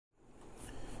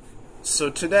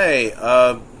So today,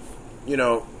 you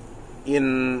know,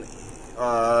 in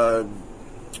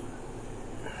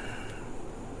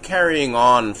carrying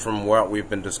on from what we've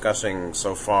been discussing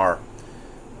so far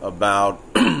about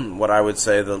what I would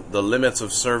say the limits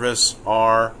of service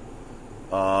are,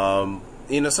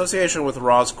 in association with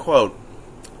Ra's quote,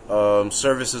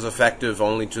 service is effective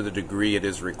only to the degree it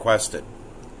is requested.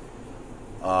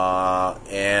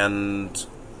 And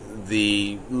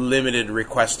the limited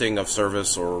requesting of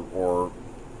service or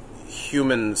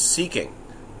human seeking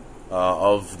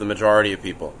of the majority of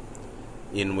people,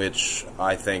 in which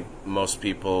I think most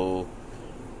people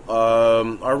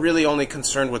are really only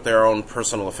concerned with their own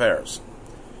personal affairs.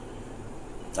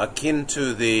 Akin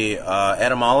to the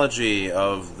etymology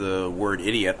of the word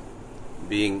idiot,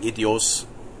 being idios,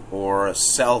 or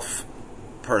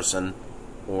self-person,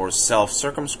 or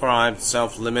self-circumscribed,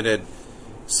 self-limited,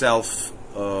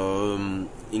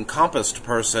 self-encompassed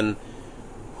person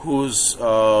whose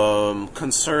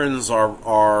concerns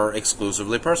are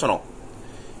exclusively personal.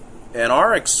 And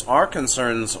our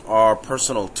concerns are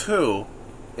personal too.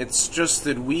 It's just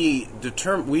that we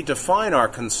define our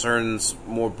concerns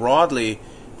more broadly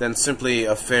than simply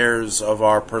affairs of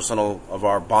our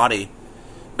body,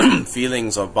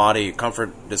 feelings of body,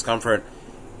 comfort, discomfort,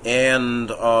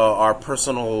 and our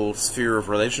personal sphere of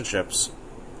relationships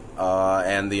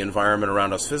and the environment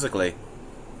around us physically.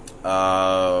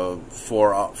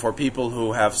 For people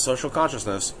who have social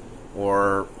consciousness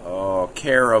or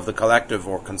care of the collective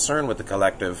or concern with the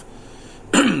collective,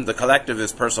 the collective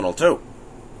is personal too.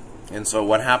 And so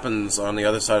what happens on the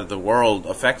other side of the world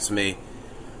affects me,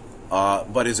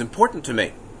 but is important to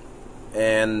me.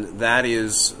 And that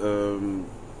is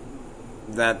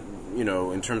that,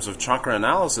 in terms of chakra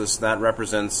analysis, that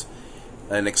represents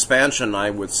an expansion, I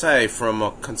would say, from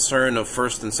a concern of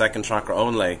first and second chakra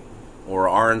only, or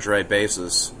orange ray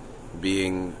basis,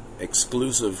 being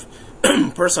exclusive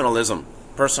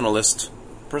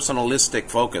personalistic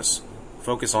focus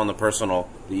on the personal,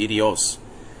 the idios,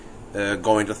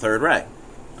 going to third ray,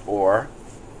 or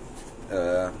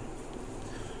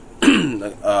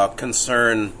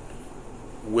concern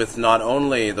with not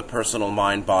only the personal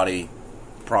mind-body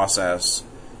process,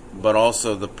 but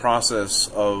also the process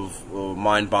of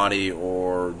mind-body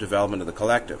or development of the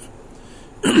collective.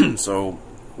 So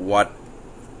what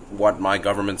my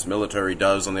government's military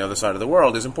does on the other side of the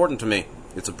world is important to me.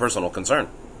 It's a personal concern,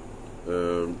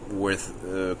 with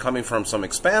coming from some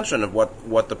expansion of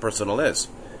what the personal is,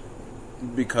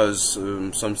 because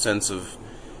some sense of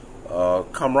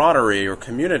camaraderie or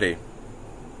community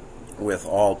with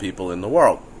all people in the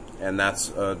world, and that's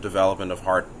a development of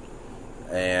heart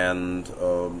and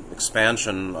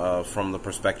expansion from the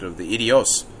perspective of the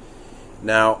idios.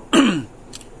 Now,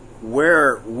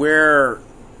 where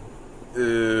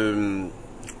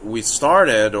we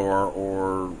started,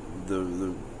 or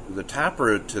the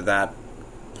taproot to that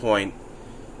point,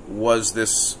 was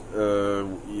this,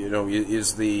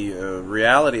 is the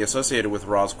reality associated with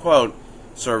Ra's quote,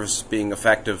 service being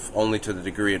effective only to the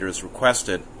degree it is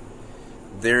requested.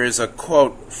 There is a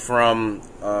quote from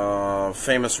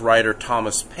famous writer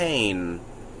Thomas Paine,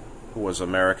 who was an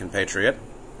American patriot,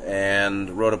 and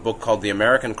wrote a book called The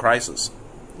American Crisis,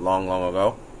 long, long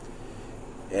ago.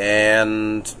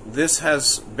 And this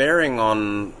has bearing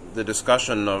on the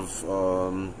discussion of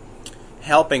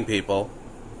helping people,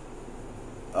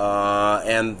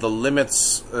 and the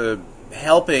limits,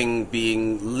 helping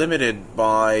being limited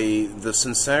by the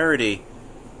sincerity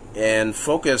and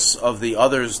focus of the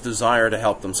other's desire to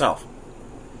help themselves.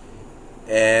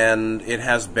 And it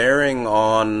has bearing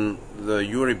on the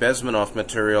Yuri Bezmenov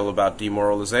material about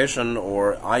demoralization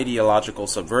or ideological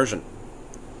subversion,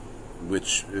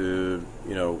 which,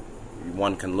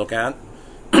 one can look at.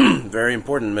 Very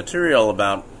important material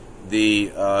about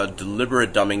the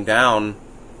deliberate dumbing down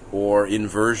or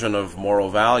inversion of moral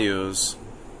values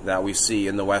that we see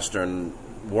in the Western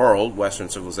world, Western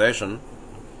civilization.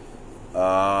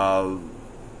 The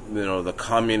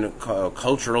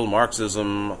cultural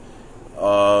Marxism,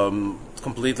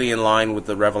 completely in line with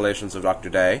the revelations of Dr.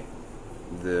 Day,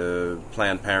 the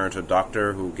Planned Parenthood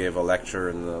doctor who gave a lecture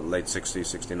in the late 60s,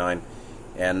 69,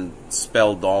 and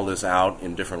spelled all this out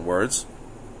in different words.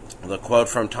 The quote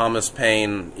from Thomas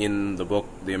Paine in the book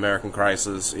The American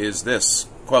Crisis is this,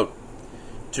 quote,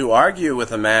 "To argue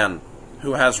with a man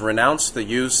who has renounced the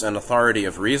use and authority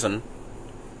of reason,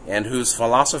 and whose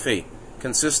philosophy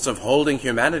consists of holding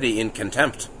humanity in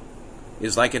contempt,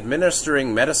 is like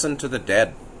administering medicine to the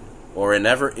dead, or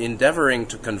endeavoring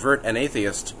to convert an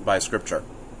atheist by Scripture."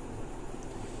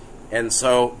 And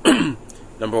so,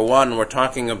 number one, we're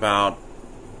talking about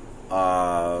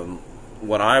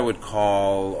what I would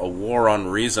call a war on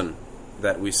reason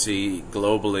that we see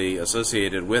globally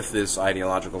associated with this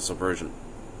ideological subversion,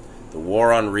 the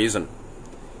war on reason.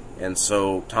 And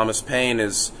so Thomas Paine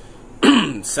is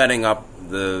setting up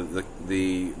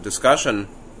the discussion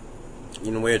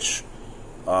in which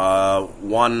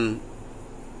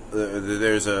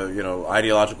there's a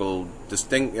ideological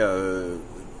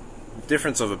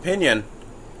difference of opinion,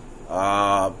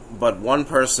 but one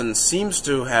person seems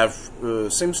to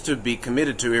be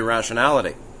committed to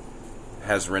irrationality,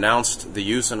 has renounced the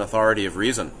use and authority of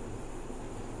reason.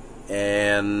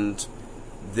 And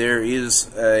there is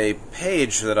a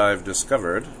page that I've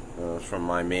discovered from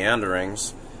my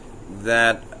meanderings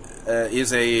that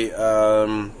is a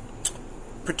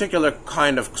particular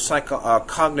kind of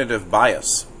cognitive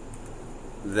bias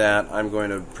that I'm going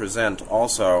to present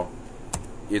also.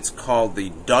 It's called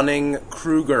the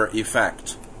Dunning-Kruger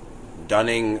effect.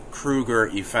 Dunning-Kruger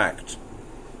effect.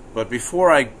 But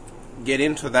before I get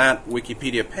into that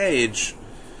Wikipedia page,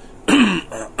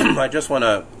 I just want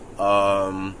to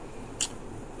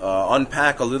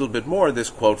unpack a little bit more this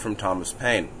quote from Thomas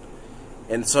Paine.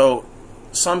 And so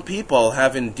some people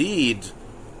have indeed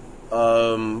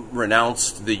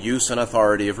renounced the use and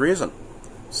authority of reason.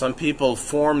 Some people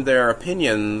form their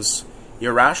opinions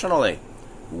irrationally.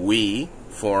 We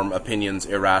form opinions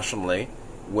irrationally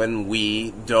when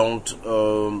we don't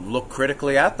look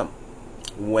critically at them,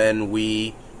 when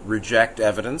we reject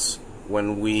evidence,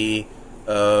 when we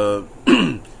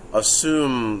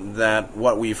assume that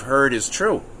what we've heard is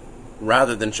true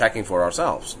rather than checking for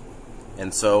ourselves.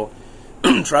 And so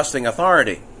trusting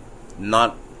authority,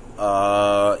 not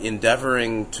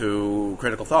endeavoring to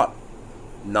critical thought,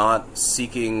 not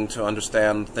seeking to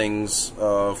understand things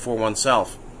for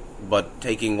oneself, but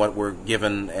taking what we're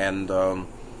given and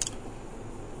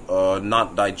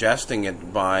not digesting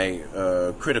it by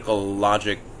critical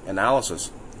logic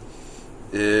analysis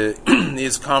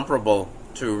is comparable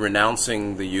to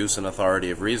renouncing the use and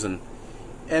authority of reason.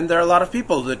 And there are a lot of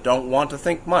people that don't want to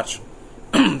think much.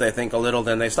 They think a little,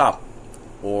 then they stop.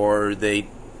 Or they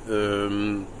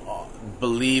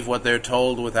believe what they're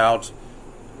told without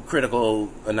critical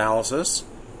analysis,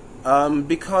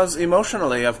 because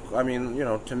emotionally,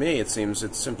 to me it seems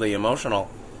it's simply emotional.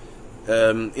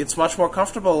 It's much more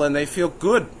comfortable, and they feel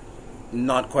good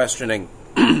not questioning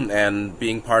and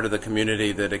being part of the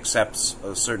community that accepts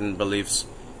certain beliefs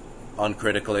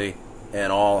uncritically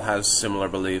and all has similar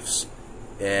beliefs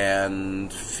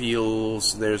and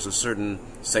feels there's a certain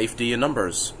safety in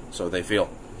numbers, so they feel.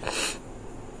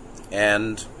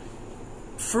 And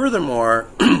furthermore,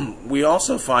 we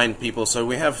also find people, so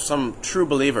we have some true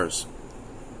believers,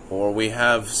 or we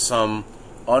have some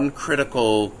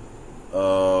uncritical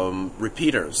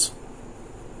repeaters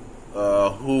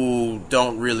who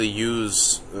don't really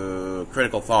use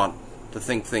critical thought to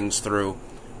think things through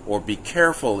or be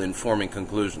careful in forming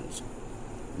conclusions.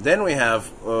 Then we have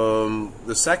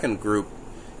the second group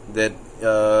that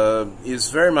is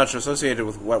very much associated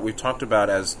with what we've talked about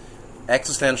as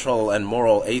existential and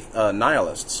moral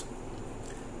nihilists.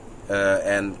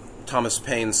 And Thomas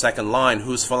Paine's second line,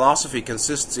 whose philosophy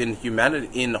consists in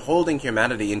holding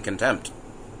humanity in contempt.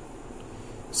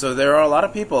 So there are a lot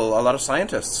of people, a lot of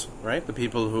scientists, right? The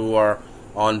people who are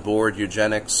on board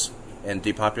eugenics and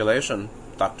depopulation,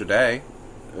 Dr. Day,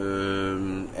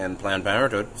 and Planned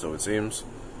Parenthood, so it seems,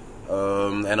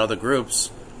 and other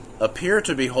groups, appear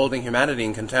to be holding humanity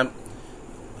in contempt.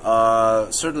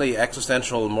 Certainly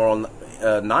existential moral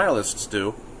nihilists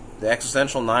do. The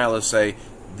existential nihilists say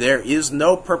there is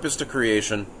no purpose to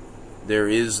creation, there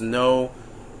is no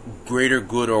greater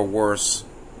good or worse,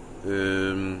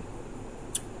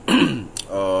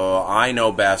 I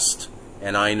know best,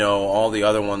 and I know all the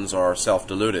other ones are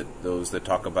self-deluded, those that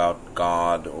talk about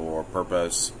God or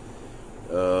purpose.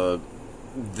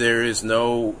 There is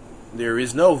no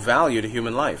value to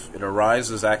human life. It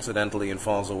arises accidentally and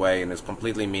falls away and is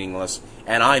completely meaningless,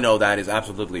 and I know that is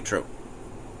absolutely true.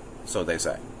 So they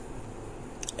say.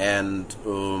 And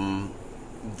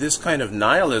this kind of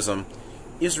nihilism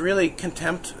is really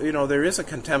contempt. There is a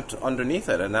contempt underneath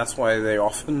it, and that's why they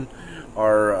often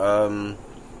are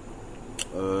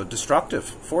destructive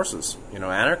forces.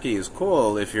 Anarchy is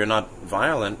cool if you're not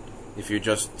violent, if you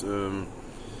just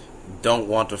don't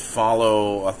want to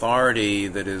follow authority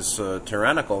that is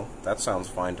tyrannical. That sounds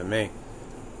fine to me.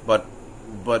 But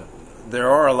there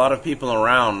are a lot of people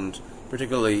around,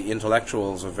 particularly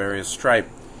intellectuals of various stripe,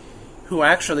 who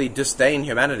actually disdain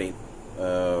humanity.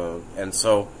 And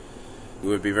so it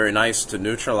would be very nice to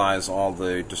neutralize all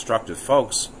the destructive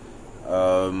folks,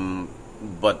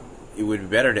 but it would be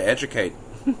better to educate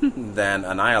than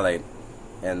annihilate.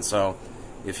 And so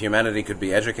if humanity could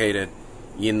be educated,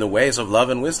 in the ways of love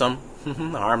and wisdom,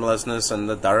 harmlessness and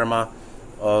the dharma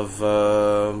of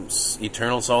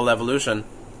eternal soul evolution,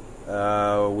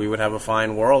 we would have a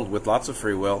fine world with lots of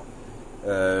free will,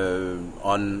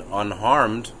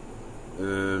 unharmed,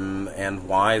 and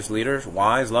wise leaders,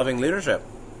 wise, loving leadership,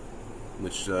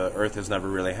 which Earth has never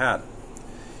really had.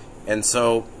 And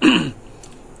so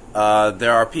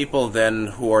there are people then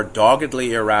who are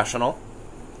doggedly irrational,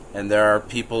 and there are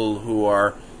people who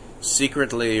are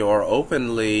secretly or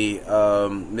openly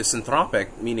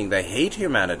misanthropic, meaning they hate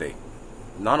humanity.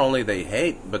 Not only they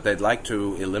hate, but they'd like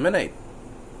to eliminate.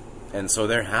 And so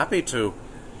they're happy to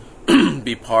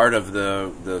be part of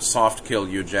the soft-kill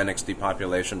eugenics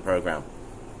depopulation program.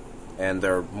 And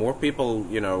there are more people,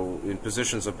 in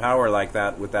positions of power like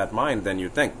that with that mind than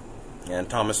you'd think. And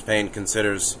Thomas Paine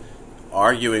considers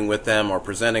arguing with them or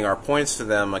presenting our points to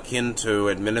them akin to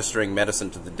administering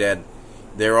medicine to the dead.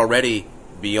 They're already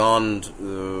beyond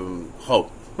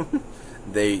hope.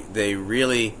 They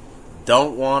really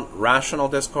don't want rational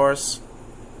discourse.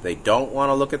 They don't want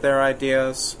to look at their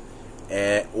ideas,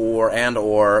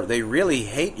 or they really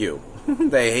hate you.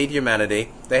 They hate humanity.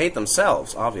 They hate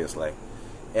themselves, obviously,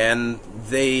 and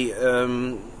they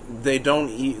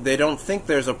don't think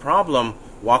there's a problem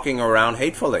walking around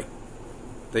hatefully.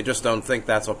 They just don't think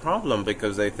that's a problem,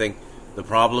 because they think the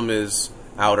problem is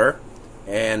outer,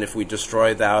 and if we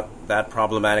destroy that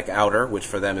problematic outer, which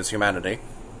for them is humanity,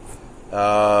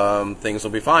 things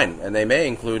will be fine. And they may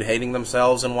include hating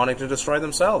themselves and wanting to destroy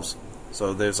themselves.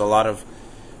 So there's a lot of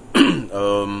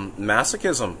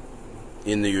masochism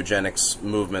in the eugenics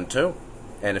movement too.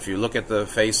 And if you look at the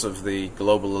face of the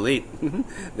global elite,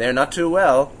 they're not too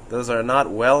well. Those are not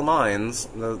well minds.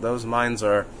 Those minds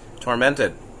are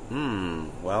tormented.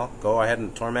 Well, go ahead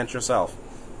and torment yourself.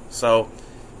 So,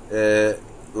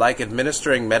 like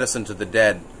administering medicine to the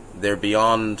dead, they're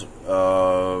beyond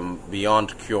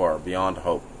cure, beyond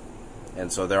hope.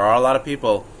 And so there are a lot of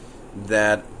people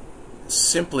that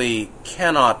simply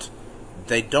cannot,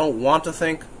 they don't want to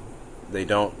think, they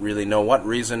don't really know what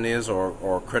reason is,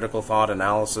 or critical thought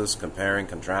analysis, comparing,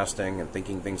 contrasting, and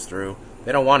thinking things through.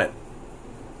 They don't want it.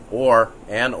 Or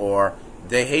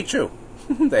they hate you.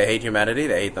 They hate humanity,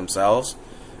 they hate themselves.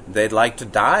 They'd like to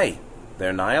die.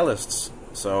 They're nihilists.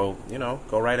 So,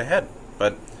 go right ahead.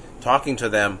 But talking to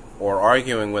them, or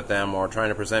arguing with them, or trying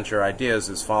to present your ideas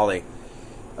is folly.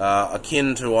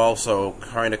 Akin to also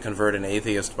trying to convert an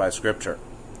atheist by scripture.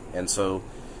 And so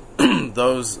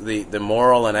the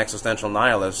moral and existential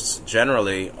nihilists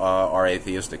generally are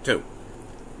atheistic too.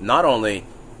 Not only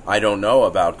I don't know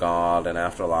about God and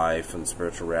afterlife and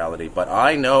spiritual reality, but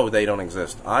I know they don't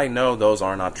exist. I know those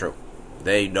are not true.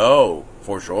 They know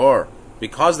for sure.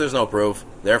 Because there's no proof,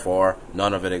 therefore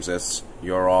none of it exists.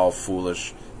 You're all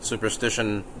foolish,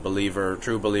 superstition believer,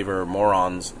 true believer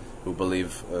morons who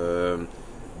believe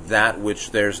that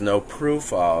which there's no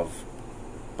proof of,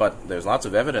 but there's lots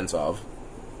of evidence of.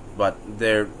 But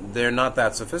they're not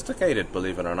that sophisticated,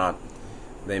 believe it or not.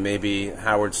 They may be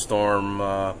Howard Storm,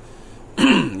 art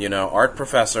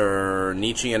professor,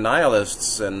 Nietzschean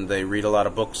nihilists, and they read a lot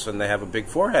of books and they have a big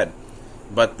forehead.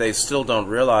 But they still don't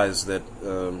realize that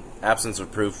absence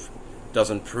of proof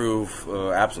doesn't prove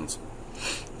absence.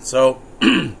 So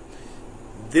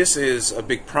this is a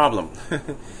big problem.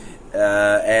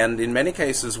 And in many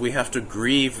cases we have to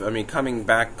grieve.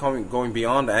 Going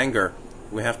beyond anger,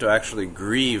 we have to actually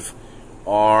grieve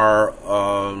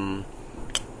the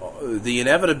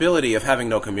inevitability of having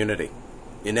no community.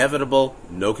 Inevitable,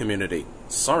 no community.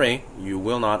 Sorry, you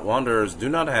will not, wanderers do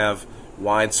not have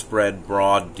widespread,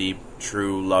 broad, deep,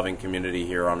 true, loving community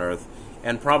here on Earth,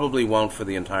 and probably won't for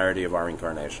the entirety of our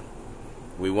incarnation.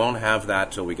 We won't have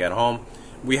that till we get home.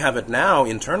 We have it now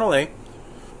internally,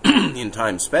 in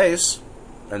time-space,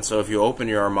 and so if you open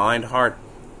your mind, heart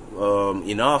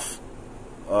enough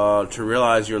to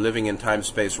realize you're living in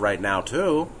time-space right now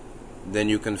too, then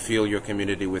you can feel your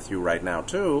community with you right now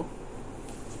too.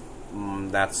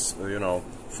 That's,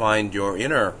 find your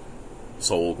inner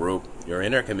soul group, your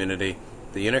inner community.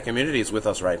 The inner community is with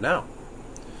us right now.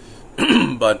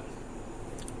 But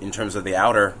in terms of the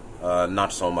outer,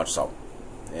 not so much so.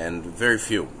 And very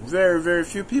few, very, very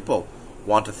few people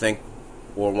want to think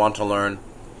or want to learn.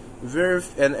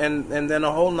 And then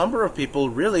a whole number of people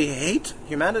really hate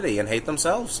humanity and hate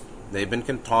themselves. They've been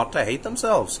taught to hate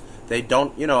themselves. They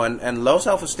don't, and low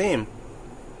self-esteem,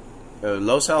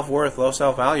 low self-worth, low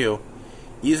self-value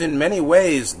is in many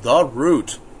ways the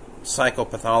root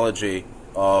psychopathology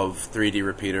of 3D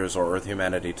repeaters or Earth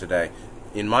humanity today.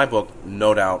 In my book,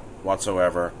 no doubt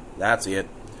whatsoever, that's it.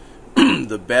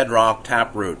 The bedrock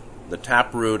taproot, the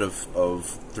taproot of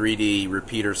 3D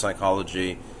repeater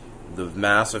psychology, the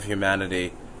mass of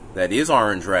humanity that is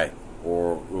orange ray,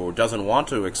 or doesn't want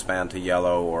to expand to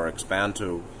yellow, or expand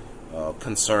to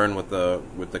concern with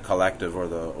the collective or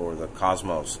the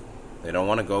cosmos. They don't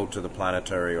want to go to the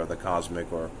planetary or the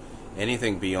cosmic or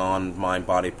anything beyond mind,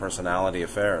 body, personality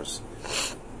affairs.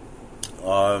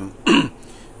 To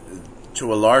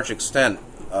a large extent,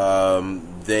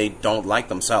 they don't like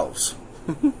themselves.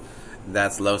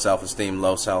 That's low self-esteem,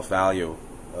 low self-value.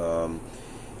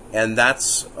 And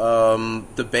that's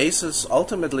the basis,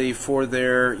 ultimately, for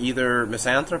their either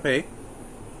misanthropy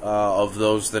of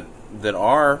those that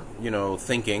are,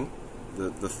 thinking,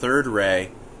 the third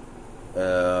ray,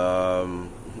 the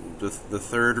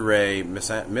third ray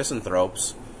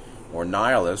misanthropes or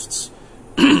nihilists,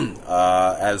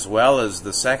 as well as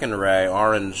the second ray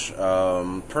orange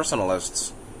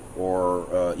personalists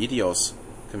or idios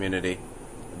community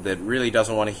that really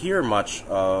doesn't want to hear much,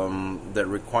 that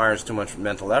requires too much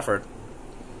mental effort.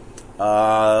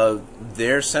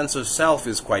 Their sense of self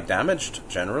is quite damaged,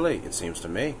 generally, it seems to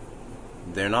me.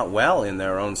 They're not well in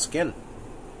their own skin.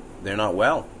 They're not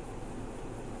well.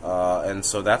 And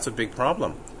so that's a big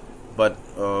problem. But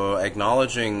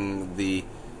acknowledging the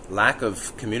lack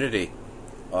of community,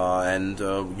 and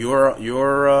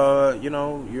you're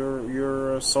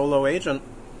a solo agent.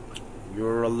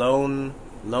 You're a lone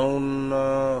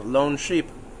sheep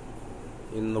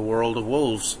in the world of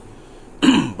wolves.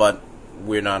 But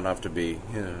we're not enough to be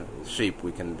sheep.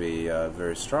 We can be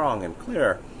very strong and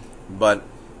clear. But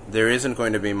there isn't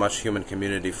going to be much human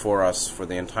community for us for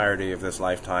the entirety of this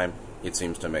lifetime, it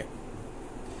seems to me.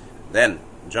 Then,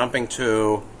 jumping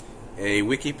to a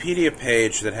Wikipedia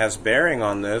page that has bearing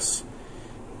on this,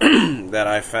 that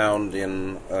I found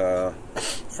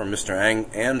from Mr.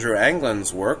 Andrew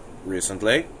Anglin's work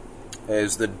recently,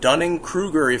 is the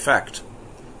Dunning-Kruger effect.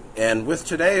 And with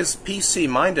today's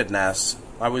PC-mindedness,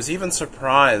 I was even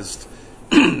surprised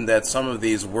that some of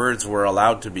these words were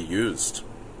allowed to be used.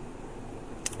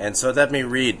 And so let me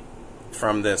read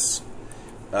from this.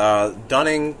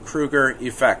 Dunning-Kruger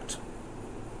effect.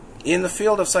 In the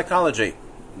field of psychology,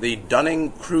 the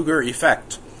Dunning-Kruger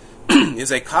effect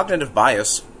is a cognitive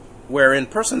bias wherein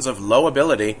persons of low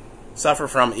ability suffer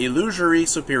from illusory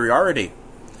superiority,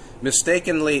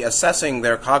 mistakenly assessing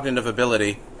their cognitive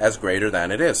ability as greater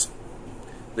than it is.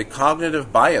 The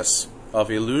cognitive bias of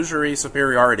illusory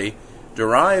superiority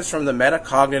derives from the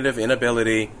metacognitive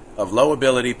inability of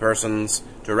low-ability persons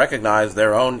to recognize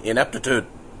their own ineptitude.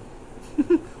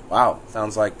 Wow,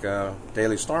 sounds like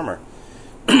Daily Stormer.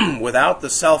 Without the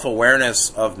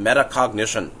self-awareness of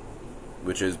metacognition,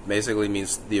 which basically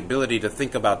means the ability to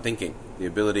think about thinking, the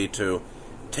ability to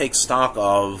take stock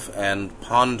of and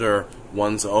ponder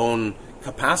one's own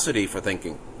capacity for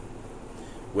thinking.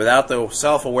 Without the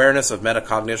self-awareness of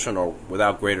metacognition, or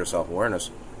without greater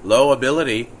self-awareness,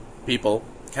 low-ability people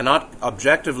cannot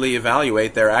objectively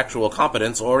evaluate their actual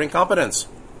competence or incompetence.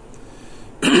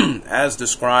 As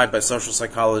described by social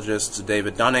psychologists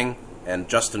David Dunning and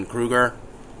Justin Kruger,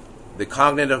 the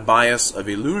cognitive bias of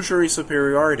illusory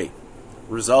superiority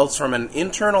results from an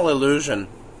internal illusion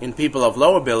in people of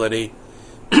low ability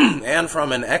and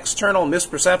from an external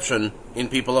misperception in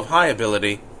people of high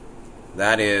ability.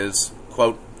 That is,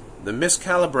 quote, the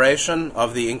miscalibration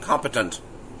of the incompetent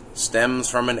stems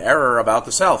from an error about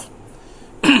the self,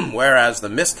 whereas the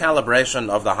miscalibration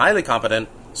of the highly competent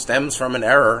stems from an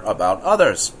error about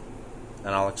others.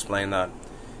 And I'll explain that.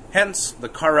 Hence, the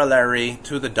corollary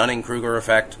to the Dunning-Kruger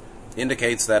effect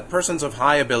indicates that persons of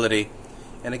high ability,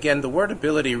 and again, the word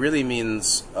ability really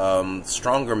means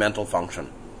stronger mental function,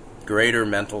 greater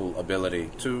mental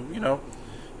ability to,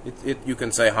 you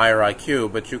can say higher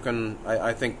IQ, but you can,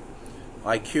 I think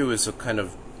IQ is a kind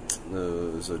of,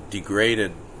 is a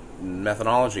degraded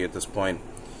methodology at this point.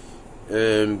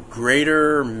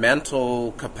 Greater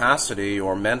mental capacity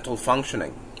or mental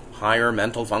functioning, higher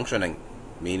mental functioning,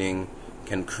 meaning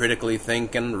can critically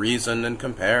think and reason and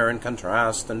compare and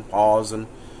contrast and pause and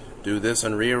do this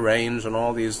and rearrange and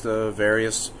all these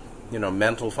various,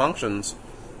 mental functions.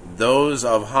 Those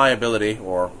of high ability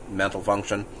or mental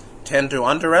function tend to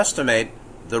underestimate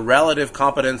the relative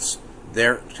competence.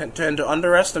 Tend to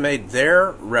underestimate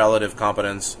their relative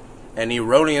competence and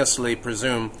erroneously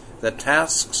presume that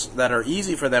tasks that are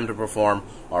easy for them to perform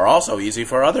are also easy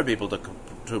for other people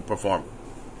to perform.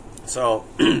 So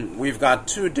we've got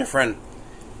two different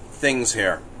things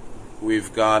here.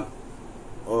 We've got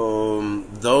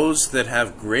those that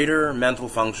have greater mental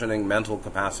functioning, mental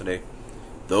capacity,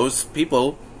 those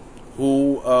people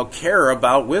who care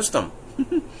about wisdom.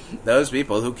 Those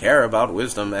people who care about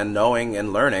wisdom and knowing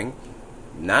and learning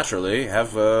naturally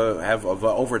have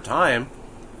over time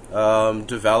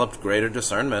developed greater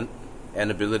discernment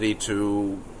and ability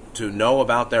to know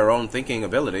about their own thinking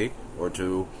ability, or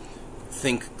to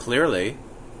think clearly,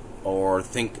 or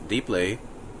think deeply,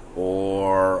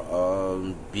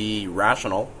 or be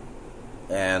rational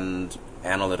and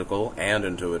analytical and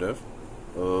intuitive,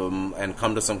 and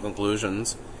come to some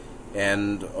conclusions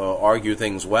and argue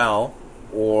things well,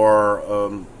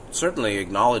 or certainly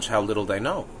acknowledge how little they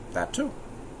know. That too.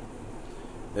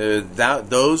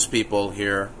 Those people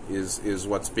here is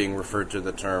what's being referred to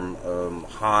the term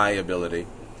high ability,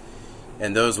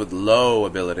 and those with low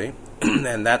ability,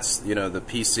 and that's, the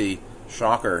PC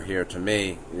shocker here to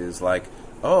me is like,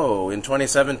 oh, in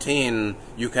 2017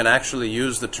 you can actually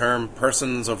use the term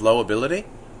persons of low ability?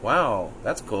 Wow,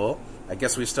 that's cool. I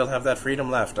guess we still have that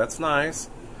freedom left. That's nice.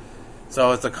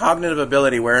 So it's a cognitive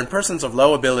ability where in persons of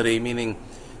low ability, meaning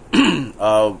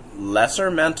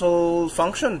lesser mental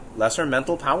function, lesser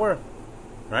mental power,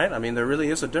 right? I mean, there really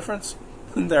is a difference.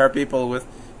 There are people with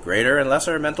greater and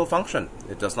lesser mental function.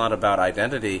 It does not about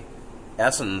identity,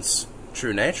 essence,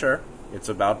 true nature. It's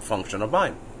about function of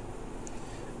mind.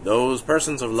 Those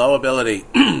persons of low ability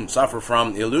suffer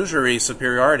from illusory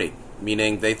superiority,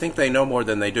 meaning they think they know more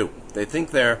than they do. They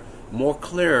think they're more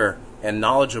clear and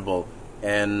knowledgeable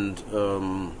and,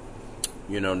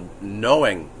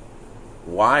 knowing,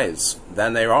 wise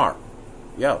than they are.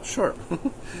 Yeah, sure.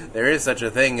 There is such a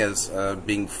thing as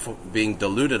being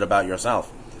deluded about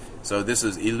yourself. So this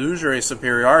is illusory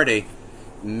superiority,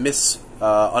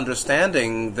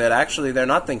 misunderstanding that actually they're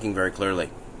not thinking very clearly,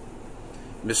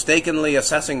 mistakenly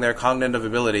assessing their cognitive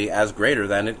ability as greater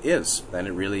than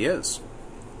it really is.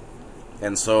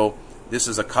 And so this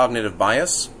is a cognitive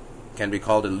bias, can be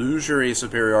called illusory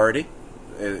superiority.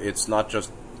 It's not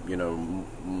just,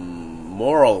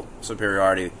 moral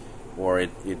superiority, or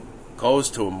it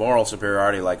goes to a moral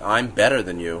superiority like I'm better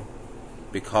than you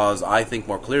because I think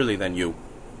more clearly than you,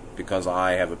 because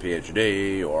I have a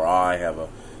PhD, or I have a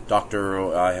doctor,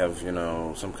 or I have,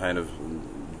 some kind of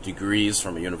degrees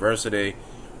from a university,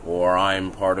 or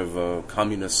I'm part of a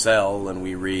communist cell and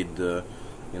we read,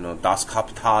 Das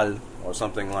Kapital or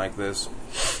something like this.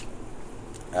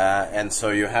 And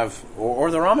so you have, or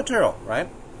the raw material, right?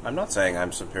 I'm not saying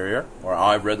I'm superior, or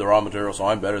I've read the raw material so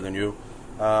I'm better than you.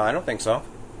 I don't think so.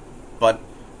 But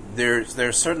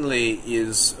there certainly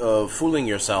is fooling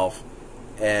yourself,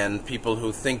 and people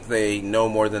who think they know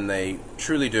more than they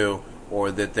truly do,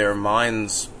 or that their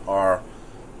minds are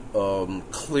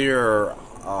clear,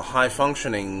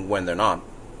 high-functioning when they're not.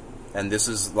 And this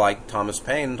is like Thomas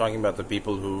Paine talking about the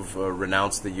people who've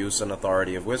renounced the use and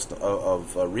authority of wisdom,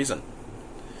 of reason.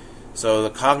 So the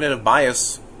cognitive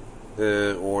bias,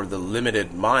 or the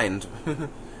limited mind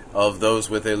of those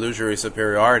with illusory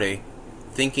superiority,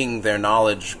 thinking their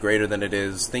knowledge greater than it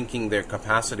is, thinking their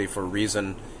capacity for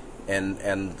reason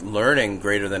and learning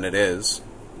greater than it is,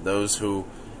 those who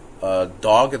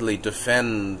doggedly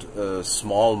defend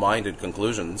small-minded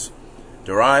conclusions,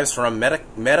 derives from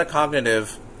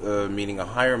metacognitive, meaning a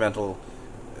higher mental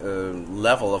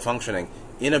level of functioning,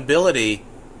 inability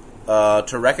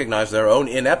to recognize their own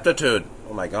ineptitude.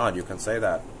 Oh my God, you can say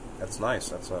that. That's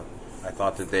nice. I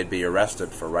thought that they'd be arrested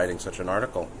for writing such an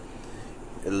article.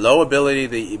 Low ability,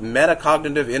 the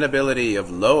metacognitive inability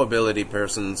of low ability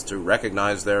persons to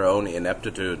recognize their own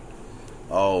ineptitude.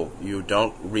 Oh, you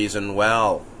don't reason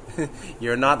well.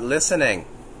 You're not listening.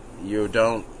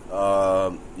 You're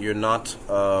not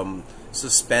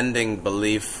suspending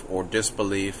belief or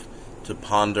disbelief to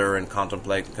ponder and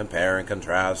contemplate and compare and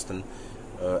contrast and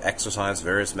exercise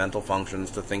various mental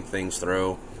functions to think things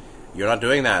through. You're not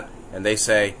doing that. And they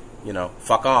say,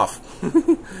 fuck off.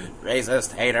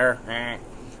 Racist, hater,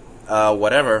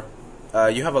 whatever.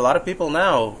 You have a lot of people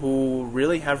now who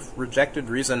really have rejected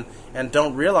reason and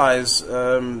don't realize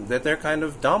that they're kind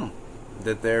of dumb,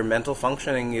 that their mental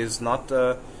functioning is not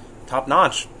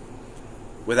top-notch.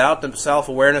 Without the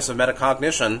self-awareness of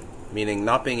metacognition, meaning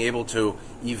not being able to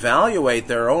evaluate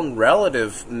their own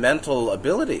relative mental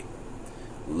ability,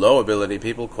 low ability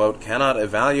people, quote, cannot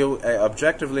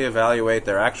objectively evaluate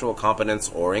their actual competence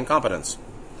or incompetence.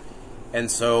 And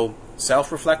so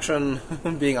self-reflection,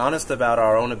 being honest about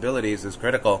our own abilities, is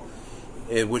critical,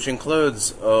 which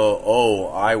includes,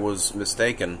 I was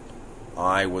mistaken,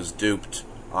 I was duped,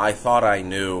 I thought I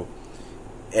knew.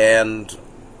 And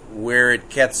where it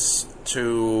gets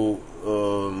to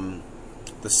the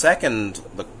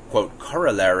quote,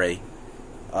 corollary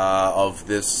of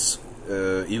this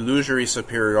illusory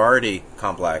superiority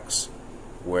complex,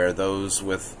 where those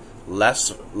with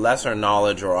lesser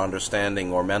knowledge or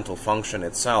understanding or mental function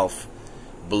itself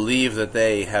believe that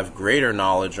they have greater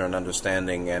knowledge and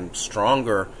understanding and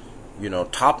stronger,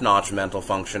 top-notch mental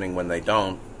functioning when they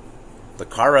don't. The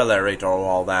corollary to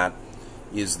all that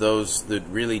is those that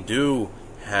really do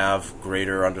have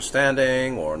greater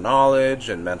understanding or knowledge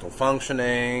and mental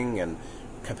functioning and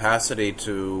capacity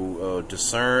to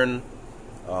discern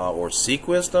or seek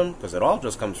wisdom, because it all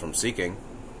just comes from seeking.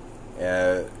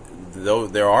 Though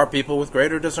there are people with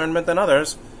greater discernment than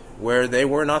others, where they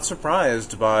were not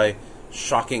surprised by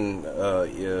shocking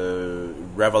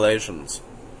revelations,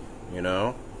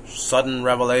 sudden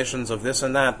revelations of this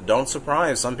and that don't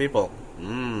surprise some people,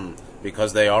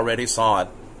 because they already saw it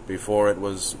before it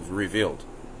was revealed.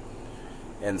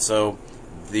 And so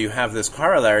you have this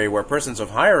corollary where persons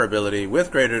of higher ability,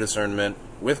 with greater discernment,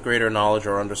 with greater knowledge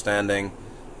or understanding,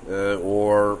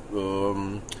 or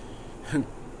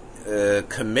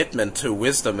commitment to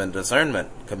wisdom and discernment,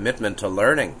 commitment to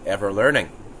learning, ever learning,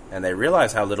 and they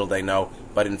realize how little they know,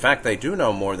 but in fact they do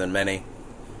know more than many,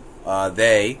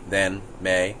 they then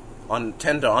may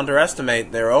tend to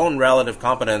underestimate their own relative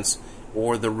competence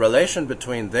or the relation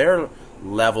between their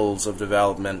levels of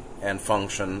development and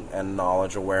function and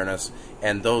knowledge, awareness,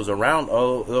 and those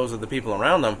of the people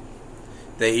around them.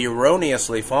 They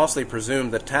erroneously, falsely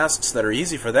presume that tasks that are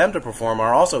easy for them to perform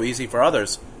are also easy for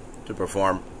others to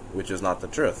perform, which is not the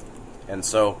truth. And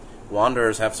so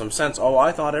wanderers have some sense,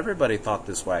 I thought everybody thought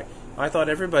this way. I thought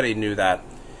everybody knew that.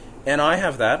 And I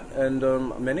have that,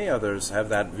 and many others have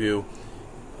that view.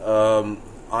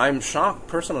 I'm shocked,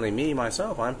 personally,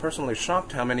 myself, I'm personally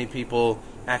shocked how many people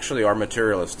actually are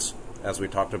materialists, as we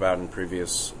talked about in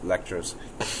previous lectures.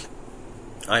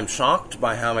 I'm shocked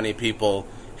by how many people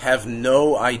have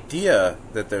no idea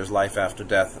that there's life after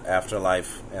death,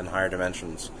 afterlife, and higher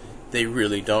dimensions. They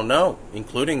really don't know,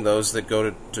 including those that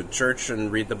go to church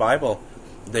and read the Bible.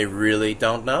 They really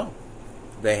don't know.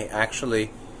 They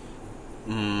actually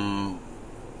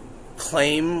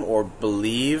claim or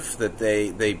believe that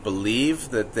they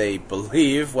believe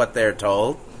what they're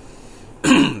told.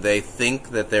 They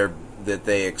think that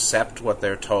they accept what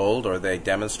they're told, or they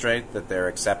demonstrate that they're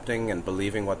accepting and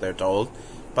believing what they're told,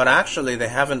 but actually they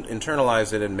haven't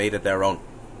internalized it and made it their own.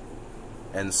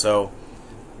 And so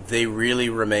they really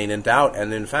remain in doubt.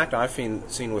 And in fact, I've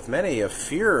seen with many a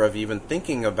fear of even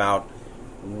thinking about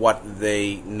what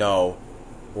they know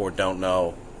or don't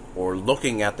know, or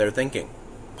looking at their thinking,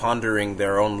 pondering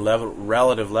their own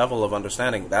relative level of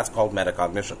understanding. That's called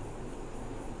metacognition.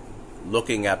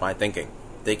 Looking at my thinking,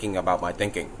 thinking about my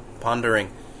thinking,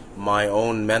 pondering my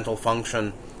own mental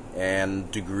function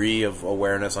and degree of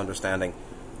awareness, understanding.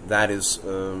 That is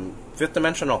fifth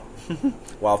dimensional.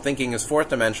 While thinking is fourth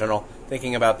dimensional,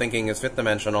 thinking about thinking is fifth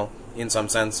dimensional in some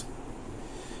sense.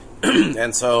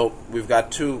 And so we've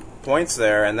got 2 points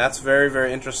there, and that's very,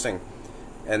 very interesting.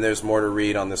 And there's more to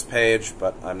read on this page,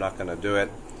 but I'm not going to do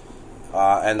it.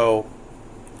 And so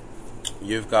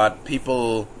you've got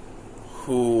people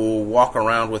who walk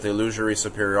around with illusory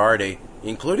superiority,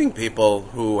 including people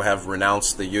who have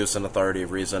renounced the use and authority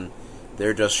of reason.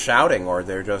 They're just shouting, or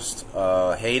they're just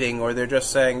hating, or they're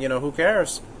just saying, who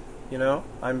cares?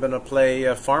 I'm going to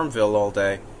play Farmville all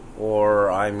day, or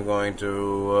I'm going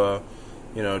to,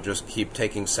 just keep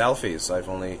taking selfies. I've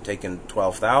only taken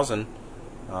 12,000.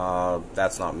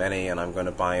 That's not many, and I'm going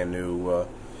to buy a new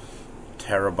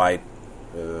terabyte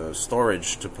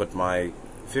storage to put my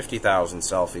 50,000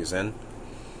 selfies in.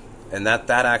 And that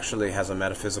actually has a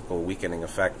metaphysical weakening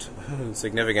effect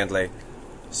significantly.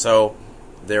 So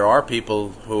there are people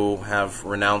who have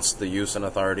renounced the use and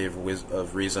authority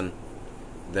of reason.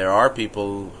 There are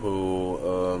people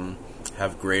who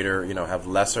have greater, have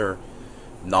lesser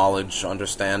knowledge,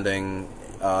 understanding,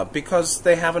 because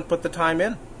they haven't put the time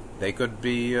in. They could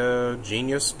be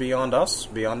genius beyond us,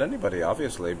 beyond anybody,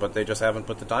 obviously, but they just haven't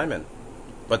put the time in.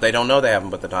 But they don't know they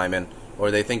haven't put the time in, or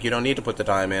they think you don't need to put the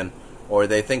time in, or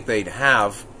they think they'd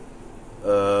have,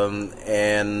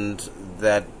 and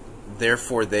that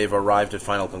therefore they've arrived at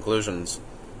final conclusions,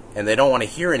 and they don't want to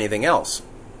hear anything else.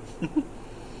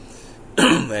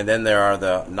 And then there are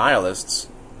the nihilists,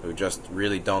 who just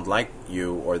really don't like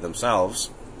you or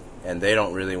themselves, and they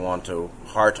don't really want to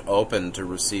heart open to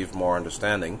receive more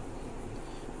understanding.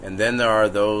 And then there are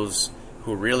those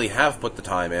who really have put the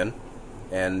time in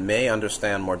and may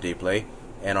understand more deeply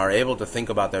and are able to think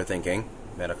about their thinking,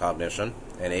 metacognition,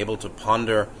 and able to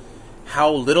ponder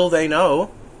how little they know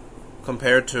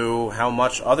compared to how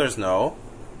much others know,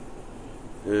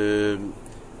 and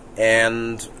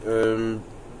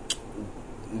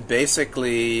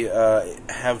basically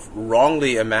have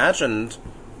wrongly imagined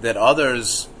that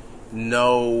others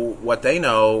know what they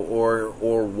know,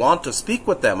 or want to speak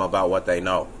with them about what they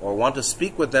know, or want to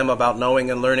speak with them about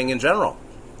knowing and learning in general.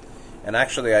 And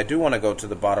actually, I do want to go to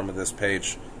the bottom of this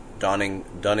page,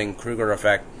 Dunning-Kruger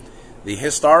effect. The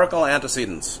historical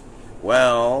antecedents.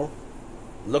 Well,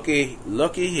 looky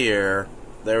here.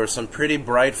 There were some pretty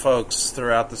bright folks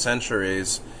throughout the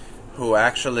centuries who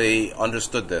actually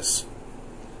understood this,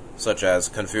 such as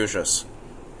Confucius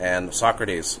and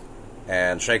Socrates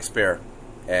and Shakespeare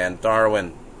and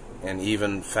Darwin and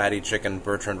even Fatty Chicken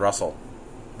Bertrand Russell.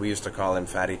 We used to call him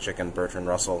Fatty Chicken Bertrand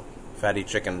Russell, Fatty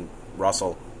Chicken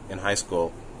Russell in high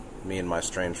school, me and my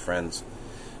strange friends,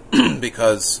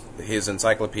 because his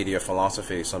Encyclopedia of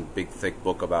Philosophy, some big thick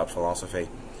book about philosophy,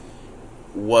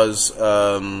 was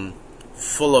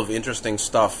full of interesting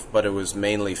stuff, but it was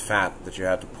mainly fat that you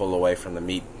had to pull away from the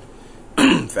meat.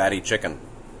 Fatty chicken.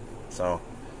 So,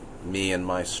 me and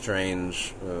my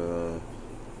strange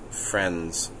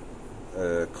friends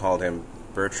called him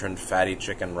Bertrand Fatty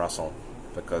Chicken Russell,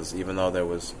 because even though there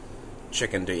was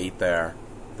chicken to eat there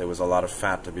was a lot of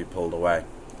fat to be pulled away.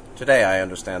 Today I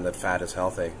understand that fat is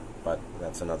healthy, but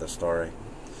that's another story.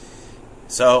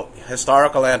 So,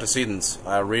 historical antecedents.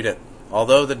 I'll read it.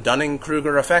 Although the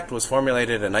Dunning-Kruger effect was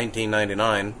formulated in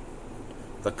 1999,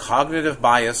 the cognitive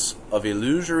bias of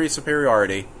illusory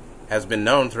superiority has been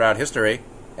known throughout history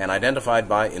and identified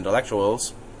by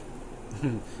intellectuals,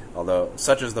 although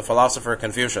such as the philosopher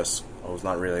Confucius, who's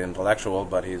not really intellectual,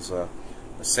 but he's a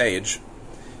sage.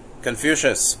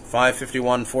 Confucius,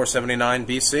 551-479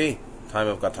 BC, time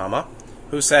of Gautama,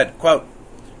 who said, quote,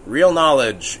 "Real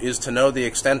knowledge is to know the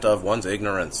extent of one's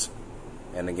ignorance."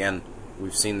 And again,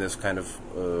 we've seen this kind of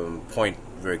point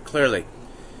very clearly.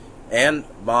 And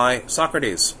by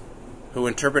Socrates, who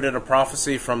interpreted a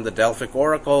prophecy from the Delphic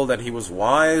oracle that he was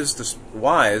wise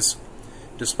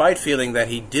despite feeling that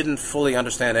he didn't fully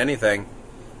understand anything,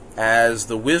 as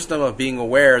the wisdom of being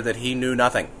aware that he knew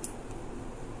nothing,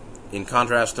 in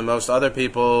contrast to most other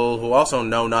people who also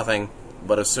know nothing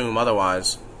but assume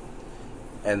otherwise.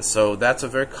 And so that's a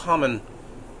very common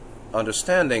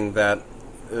understanding, that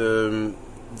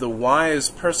the wise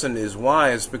person is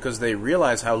wise because they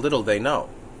realize how little they know.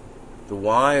 The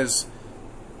wise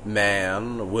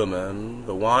man, woman,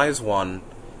 the wise one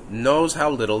knows how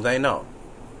little they know.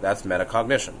 That's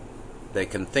metacognition. They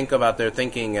can think about their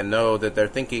thinking and know that their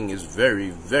thinking is very,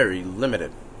 very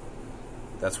limited.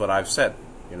 That's what I've said.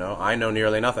 I know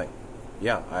nearly nothing.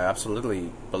 Yeah, I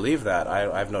absolutely believe that.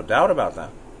 I have no doubt about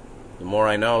that. The more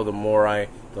I know, the more I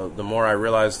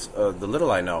realize the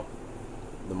little I know.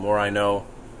 The more I know,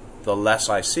 the less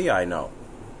I see I know.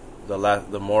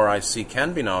 The more I see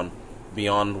can be known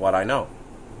beyond what I know.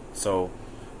 So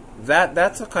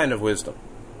that's a kind of wisdom.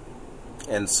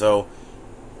 And so,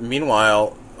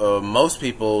 meanwhile, most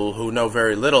people who know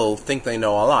very little think they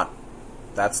know a lot.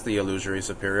 That's the illusory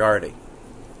superiority.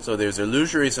 So there's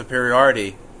illusory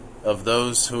superiority of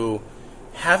those who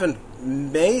haven't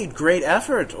made great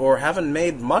effort or haven't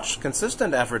made much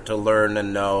consistent effort to learn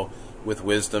and know with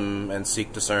wisdom and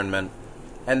seek discernment.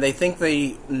 And they think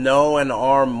they know and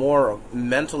are more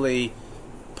mentally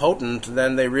potent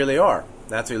than they really are.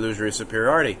 That's illusory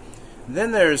superiority.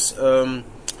 Then there's some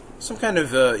kind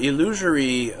of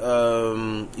illusory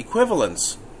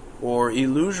equivalence or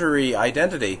illusory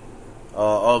identity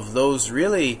of those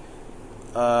really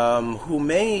who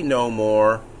may know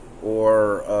more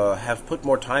or have put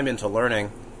more time into learning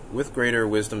with greater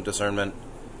wisdom discernment,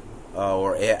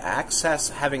 or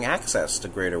having access to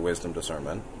greater wisdom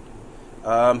discernment,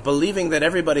 believing that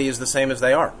everybody is the same as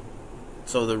they are.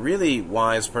 So the really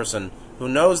wise person who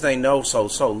knows they know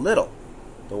so little,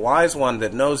 the wise one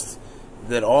that knows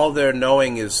that all their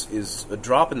knowing is a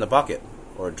drop in the bucket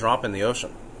or a drop in the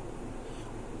ocean,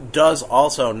 does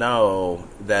also know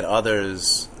that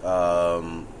others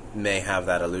may have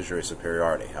that illusory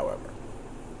superiority, however.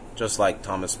 Just like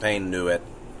Thomas Paine knew it,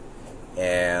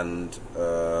 and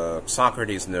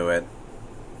Socrates knew it,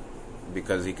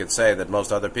 because he could say that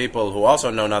most other people who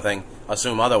also know nothing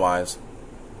assume otherwise.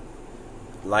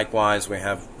 Likewise, we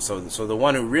have so the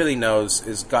one who really knows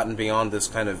is gotten beyond this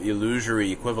kind of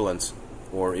illusory equivalence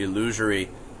or illusory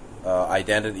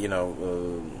identity,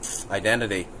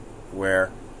 identity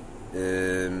where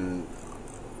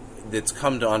it's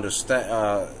come to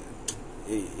understand.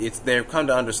 They've come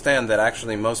to understand that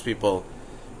actually most people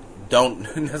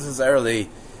don't necessarily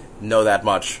know that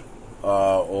much,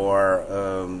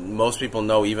 or most people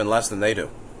know even less than they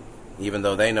do. Even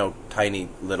though they know tiny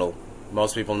little,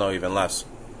 most people know even less.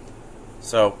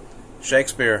 So,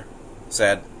 Shakespeare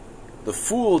said, "The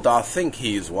fool doth think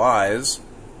he is wise,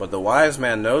 but the wise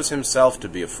man knows himself to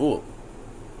be a fool."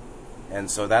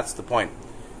 And so that's the point.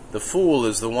 The fool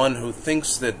is the one who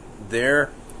thinks that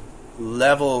their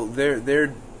level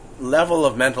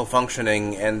of mental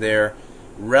functioning and their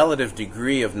relative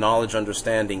degree of knowledge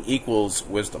understanding equals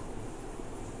wisdom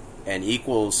and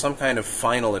equals some kind of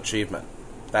final achievement.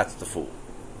 That's the fool.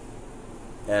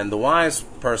 And the wise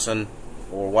person,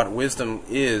 or what wisdom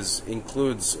is,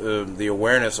 includes the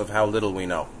awareness of how little we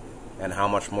know, and how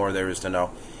much more there is to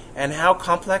know, and how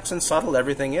complex and subtle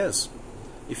everything is.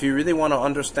 If you really want to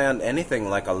understand anything,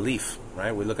 like a leaf,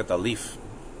 right? We look at the leaf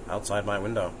outside my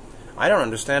window. I don't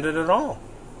understand it at all.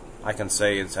 I can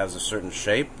say it has a certain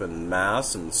shape and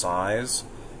mass and size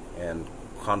and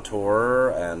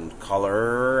contour and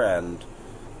color and,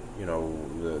 you know,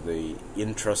 the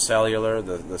intracellular,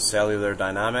 the cellular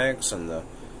dynamics and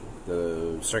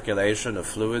the circulation of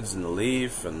fluids in the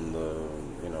leaf and the,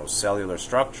 you know, cellular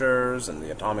structures and the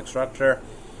atomic structure.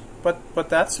 But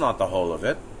that's not the whole of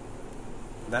it.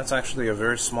 That's actually a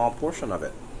very small portion of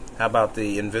it. How about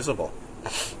the invisible?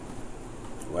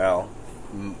 Well,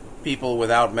 people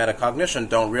without metacognition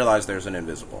don't realize there's an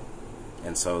invisible.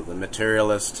 And so the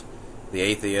materialist, the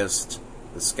atheist,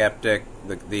 the skeptic,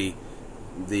 the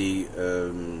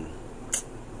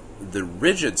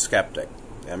rigid skeptic.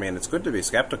 I mean, it's good to be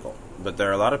skeptical, but there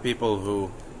are a lot of people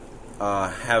who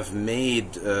have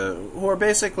made, who are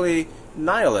basically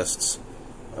nihilists,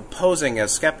 posing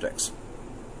as skeptics.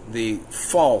 The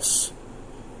false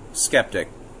skeptic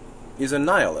is a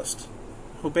nihilist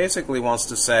who basically wants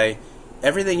to say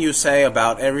everything you say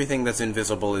about everything that's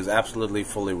invisible is absolutely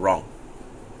fully wrong.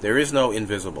 There is no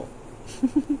invisible.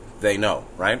 They know,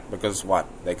 right? Because what?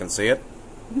 They can see it?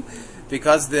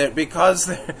 Because it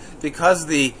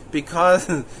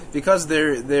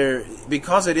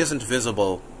isn't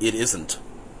visible, it isn't.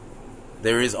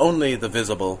 There is only the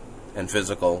visible and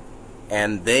physical,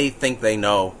 and they think they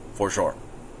know for sure.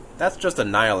 That's just a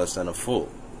nihilist and a fool.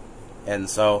 And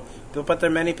so, but there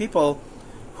are many people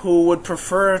who would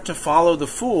prefer to follow the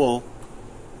fool,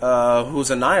 who's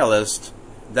a nihilist,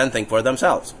 than think for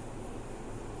themselves.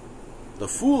 The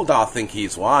fool doth think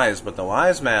he's wise, but the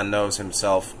wise man knows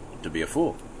himself to be a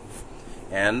fool.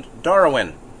 And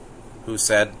Darwin, who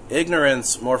said,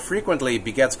 ignorance more frequently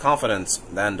begets confidence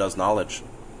than does knowledge.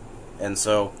 And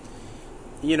so,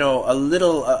 you know, a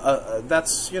little,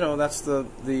 that's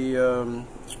the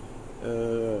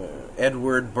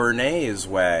Edward Bernays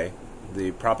way,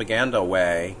 the propaganda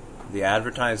way, the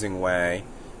advertising way,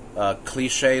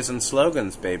 cliches and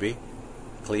slogans, baby.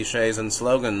 Cliches and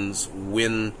slogans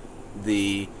win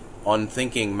the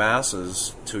unthinking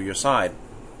masses to your side,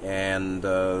 and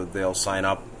they'll sign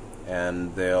up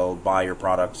and they'll buy your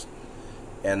products.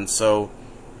 And so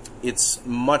it's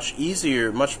much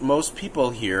easier, most people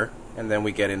here, and then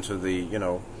we get into the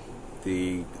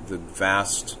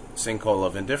vast sinkhole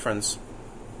of indifference,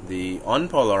 the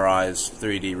unpolarized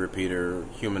 3D repeater,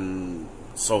 human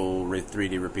soul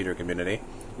 3D repeater community,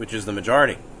 which is the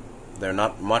majority. They're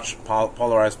not much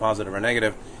polarized positive or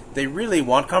negative. They really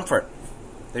want comfort.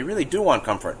 They really do want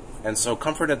comfort. And so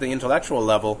comfort at the intellectual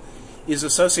level is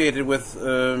associated with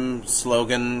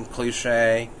slogan,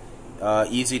 cliche,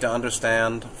 easy to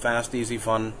understand, fast, easy,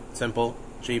 fun, simple,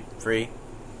 cheap, free.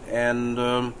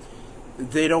 And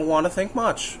they don't want to think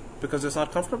much because it's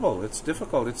not comfortable. It's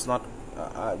difficult. It's not.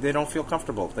 They don't feel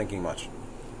comfortable thinking much.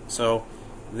 So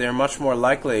they're much more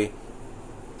likely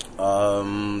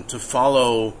to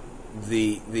follow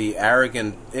the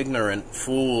arrogant, ignorant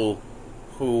fool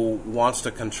who wants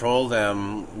to control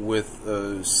them with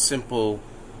simple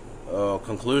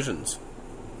conclusions,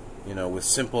 with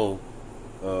simple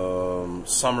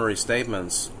summary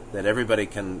statements that everybody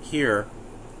can hear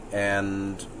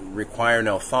and require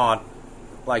no thought,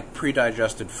 like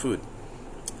pre-digested food.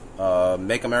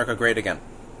 Make America great again.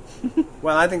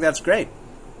 Well, I think that's great,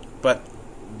 but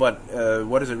what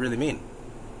does it really mean?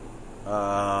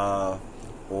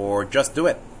 Or just do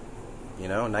it.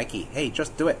 Nike. Hey,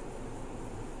 just do it.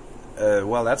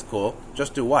 Well, that's cool.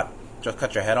 Just do what? Just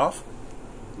cut your head off?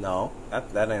 No,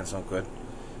 that ain't so good.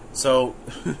 So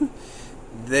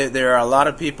there are a lot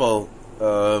of people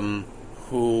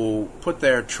who put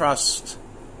their trust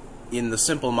in the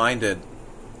simple-minded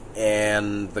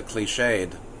and the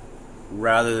cliched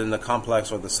rather than the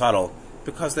complex or the subtle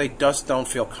because they just don't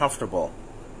feel comfortable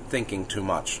thinking too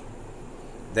much.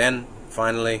 Then,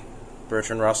 finally,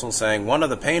 Bertrand Russell saying, one of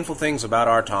the painful things about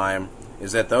our time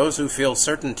is that those who feel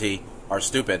certainty are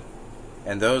stupid,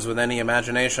 and those with any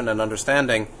imagination and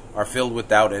understanding are filled with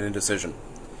doubt and indecision.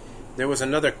 There was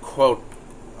another quote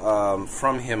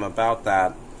from him about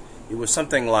that. It was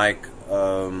something like,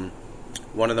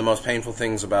 one of the most painful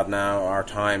things about now our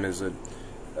time is that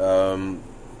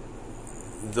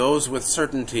those with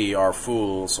certainty are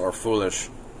fools or foolish,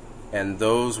 and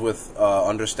those with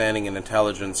understanding and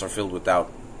intelligence are filled with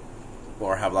doubt,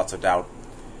 or have lots of doubt.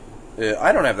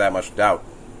 I don't have that much doubt.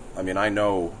 I mean, I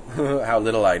know how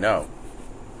little I know.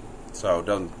 So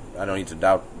I don't need to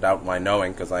doubt my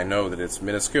knowing, because I know that it's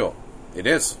minuscule. It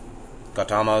is.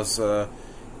 Gautama's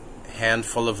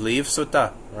handful of leaves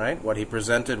sutta, right? What he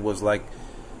presented was like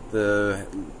the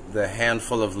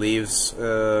handful of leaves,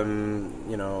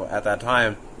 at that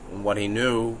time. And what he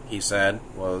knew, he said,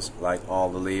 was like all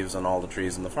the leaves on all the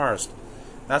trees in the forest.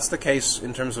 That's the case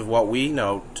in terms of what we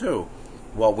know, too.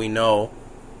 What we know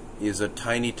is a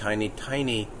tiny, tiny,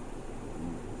 tiny,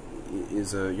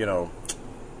 is a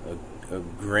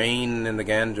grain in the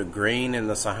Ganges, a grain in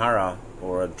the Sahara,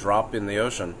 or a drop in the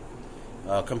ocean,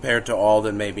 compared to all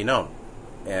that may be known,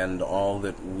 and all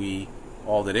that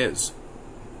is.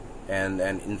 And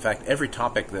in fact, every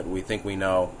topic that we think we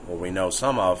know, or we know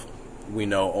some of, we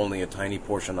know only a tiny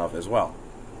portion of as well.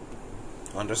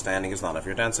 Understanding is not of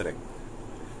your density.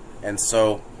 And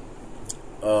so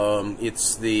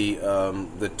it's the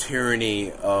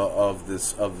tyranny of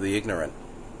the ignorant,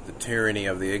 the tyranny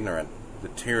of the ignorant, the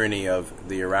tyranny of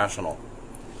the irrational.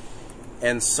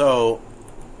 And so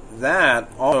that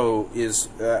also is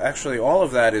actually all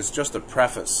of that is just a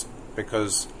preface,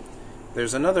 because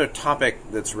there's another topic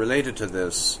that's related to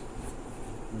this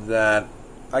that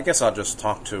I guess I'll just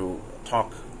talk to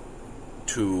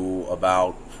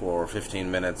about for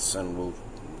 15 minutes, and we'll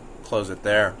close it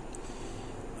there.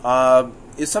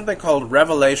 Is something called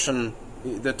Revelation.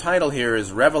 The title here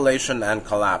is Revelation and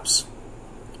Collapse,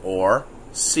 or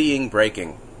Seeing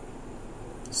Breaking.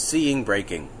 Seeing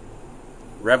Breaking.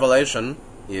 Revelation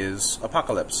is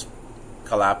apocalypse.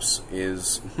 Collapse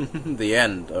is the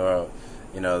end,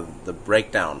 the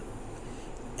breakdown.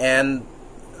 And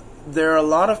there are a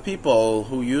lot of people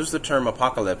who use the term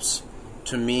apocalypse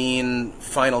to mean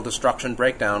final destruction,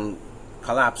 breakdown,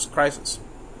 collapse, crisis.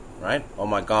 Right? Oh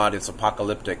my God, it's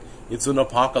apocalyptic. It's an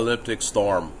apocalyptic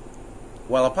storm.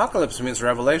 Well, apocalypse means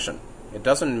revelation. It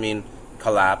doesn't mean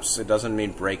collapse. It doesn't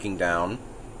mean breaking down.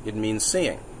 It means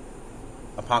seeing.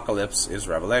 Apocalypse is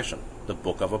revelation. The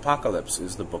book of Apocalypse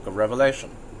is the book of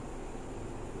Revelation.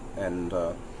 And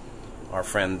our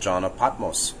friend John of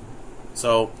Patmos.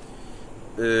 So,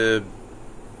 the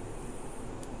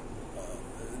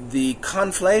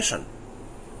conflation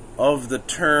of the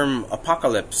term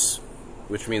apocalypse,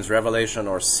 which means revelation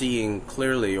or seeing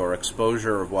clearly or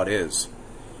exposure of what is,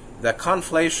 the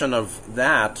conflation of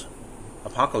that,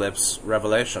 apocalypse,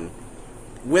 revelation,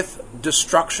 with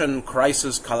destruction,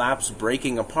 crisis, collapse,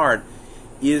 breaking apart,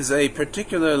 is a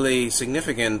particularly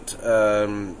significant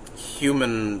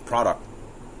human product.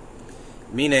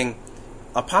 Meaning,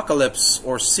 apocalypse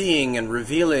or seeing and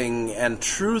revealing and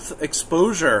truth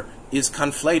exposure is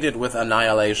conflated with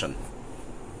annihilation.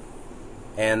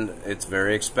 And it's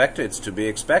very expected, it's to be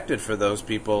expected for those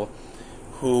people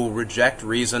who reject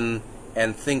reason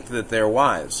and think that they're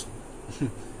wise.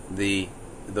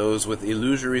 Those with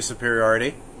illusory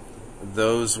superiority,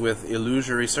 those with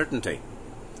illusory certainty,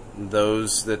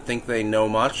 those that think they know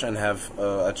much and have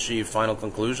achieved final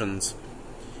conclusions,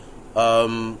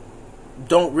 don't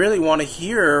really want to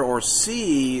hear or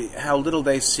see how little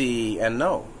they see and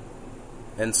know.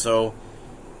 And so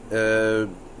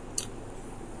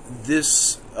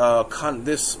this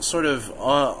sort of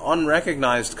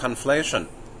unrecognized conflation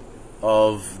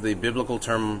of the biblical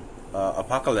term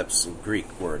apocalypse,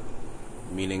 Greek word,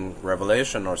 meaning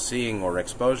revelation or seeing or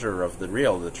exposure of the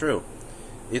real, the true.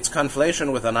 Its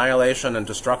conflation with annihilation and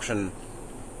destruction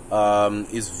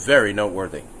is very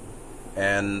noteworthy.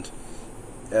 And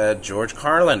George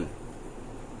Carlin,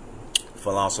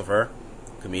 philosopher,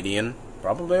 comedian,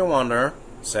 probably a wanderer,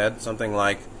 said something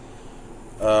like,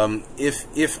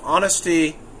 if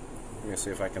honesty... Let me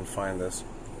see if I can find this.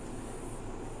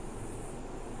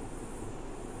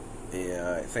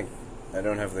 Yeah, I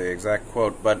don't have the exact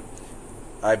quote, but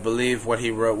I believe what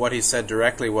he said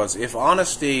directly was, if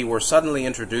honesty were suddenly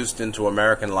introduced into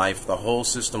American life, the whole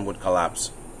system would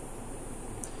collapse.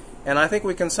 And I think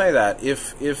we can say that.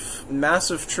 If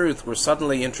massive truth were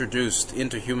suddenly introduced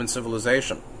into human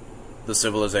civilization, the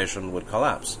civilization would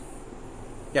collapse.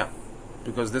 Yeah,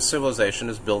 because this civilization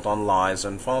is built on lies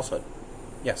and falsehood.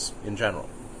 Yes, in general.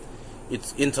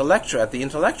 It's intellectual. At the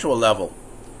intellectual level,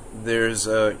 there's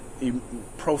a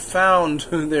profound,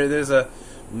 there's a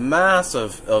mass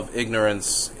of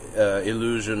ignorance,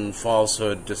 illusion,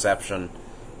 falsehood, deception.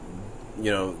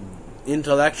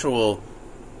 Intellectual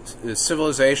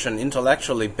civilization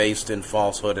intellectually based in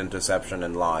falsehood and deception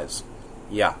and lies.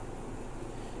 Yeah.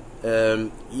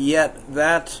 Yet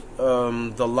that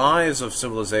the lies of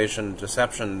civilization,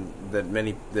 deception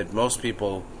that most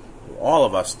people, all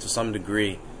of us to some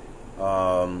degree,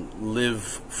 live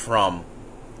from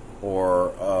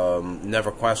or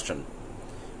never question,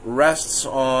 rests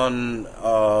on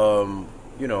a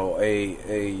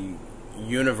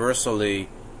universally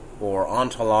or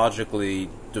ontologically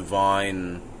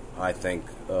divine I think,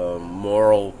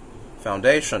 moral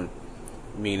foundation,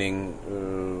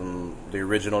 meaning the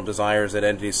original desires that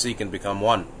entities seek and become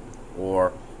one,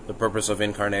 or the purpose of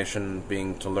incarnation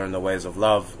being to learn the ways of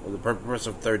love, or the purpose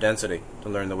of third density to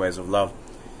learn the ways of love.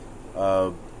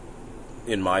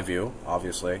 In my view,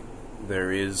 obviously,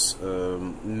 there is a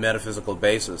metaphysical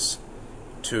basis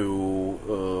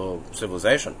to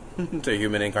civilization, to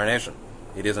human incarnation.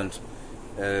 It isn't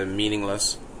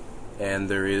meaningless, and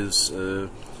there is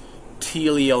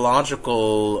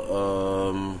teleological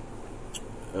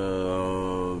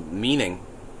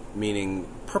meaning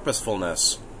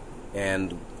purposefulness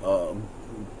and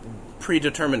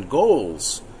predetermined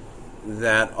goals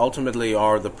that ultimately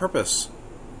are the purpose,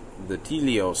 the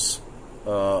teleos,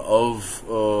 of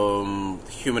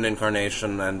human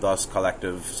incarnation and thus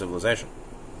collective civilization.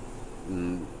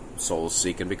 Souls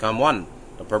seek and become one.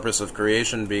 The purpose of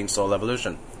creation being soul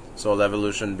evolution. Soul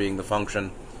evolution being the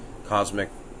function, cosmic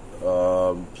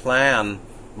plan,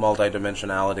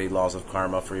 multidimensionality, laws of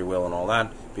karma, free will, and all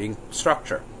that, being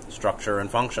structure. Structure and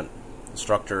function. The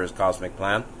structure is cosmic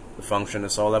plan. The function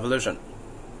is soul evolution.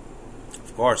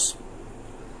 Of course.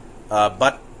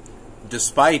 But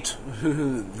despite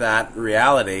that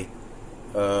reality,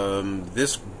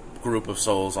 this group of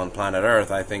souls on planet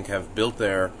Earth, I think, have built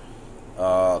their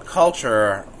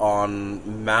culture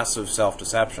on massive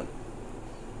self-deception.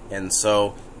 And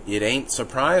so it ain't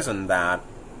surprising that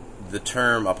the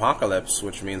term apocalypse,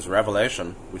 which means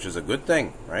revelation, which is a good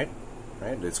thing, right?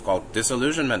 It's called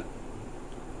disillusionment.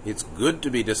 It's good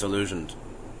to be disillusioned,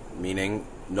 meaning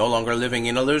no longer living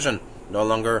in illusion, no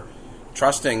longer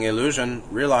trusting illusion,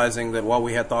 realizing that what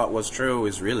we had thought was true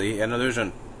is really an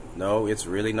illusion. No, it's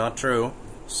really not true.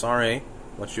 Sorry,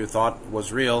 what you thought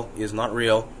was real is not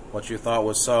real. What you thought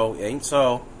was so ain't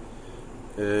so.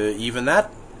 Even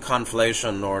that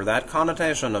conflation or that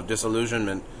connotation of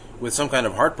disillusionment with some kind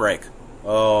of heartbreak.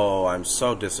 Oh, I'm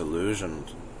so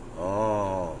disillusioned.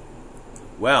 Oh.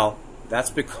 Well, that's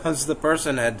because the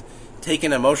person had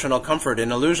taken emotional comfort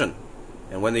in illusion.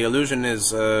 And when the illusion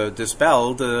is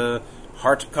dispelled,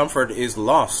 heart comfort is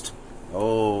lost.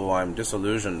 Oh, I'm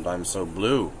disillusioned. I'm so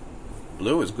blue.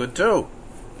 Blue is good too.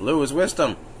 Blue is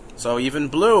wisdom. So even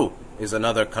blue is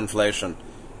another conflation.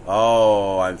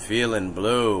 Oh, I'm feeling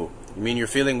blue. You mean you're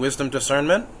feeling wisdom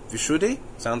discernment? Vishuddhi?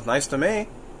 Sounds nice to me.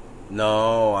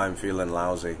 No, I'm feeling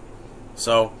lousy.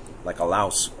 So, like a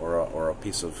louse or a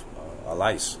piece of a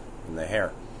lice in the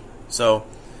hair. So,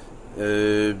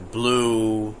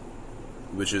 blue,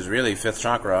 which is really fifth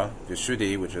chakra,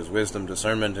 Vishuddhi, which is wisdom,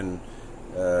 discernment, and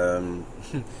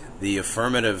the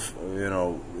affirmative,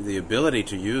 the ability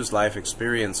to use life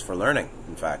experience for learning,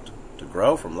 in fact, to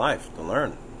grow from life, to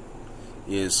learn,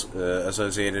 is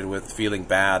associated with feeling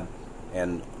bad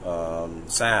and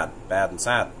sad, bad and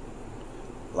sad.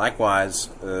 Likewise,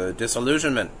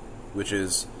 disillusionment, which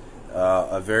is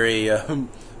a very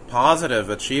positive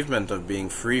achievement of being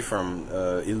free from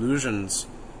illusions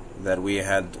that we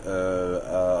had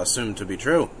assumed to be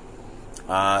true,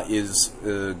 is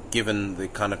given the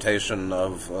connotation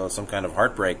of some kind of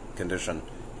heartbreak condition.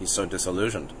 He's so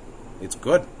disillusioned. It's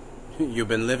good. You've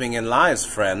been living in lies,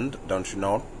 friend. Don't you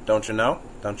know? Don't you know?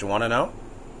 Don't you want to know?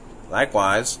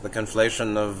 Likewise, the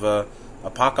conflation of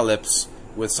apocalypse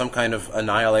with some kind of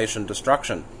annihilation,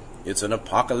 destruction. It's an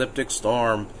apocalyptic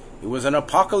storm. It was an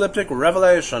apocalyptic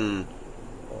revelation.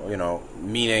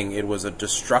 Meaning it was a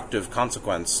destructive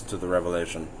consequence to the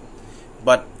revelation.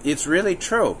 But it's really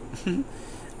true.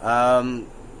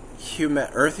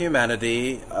 Earth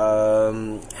humanity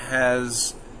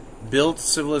has built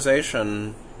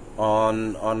civilization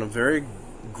on a very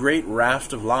great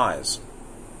raft of lies.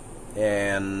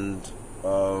 And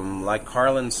like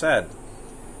Carlin said,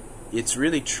 it's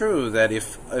really true that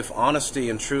if honesty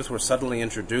and truth were suddenly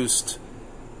introduced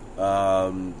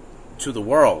to the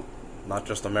world, not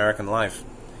just American life,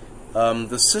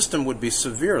 the system would be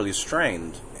severely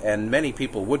strained, and many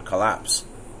people would collapse,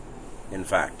 in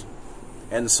fact.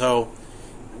 And so,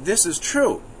 this is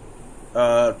true.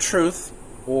 Truth,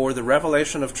 or the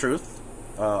revelation of truth,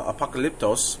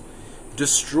 apocalyptos,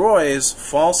 destroys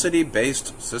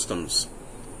falsity-based systems.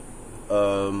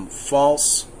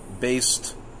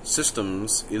 False-based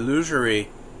systems, illusory,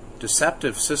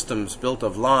 deceptive systems built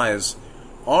of lies,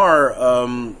 are,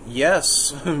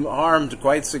 harmed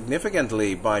quite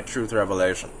significantly by truth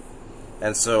revelation.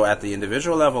 And so at the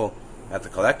individual level, at the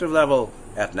collective level,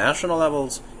 at national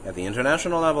levels, at the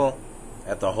international level,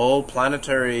 at the whole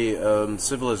planetary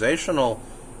civilizational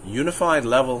unified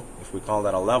level, if we call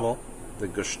that a level, the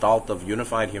gestalt of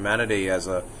unified humanity as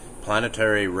a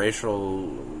planetary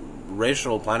racial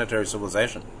planetary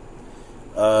civilization,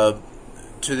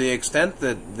 to the extent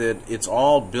that it's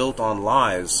all built on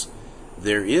lies,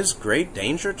 there is great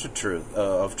danger to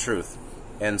of truth.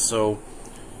 And so,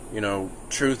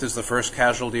 truth is the first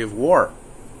casualty of war,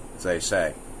 as they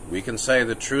say. We can say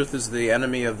that truth is the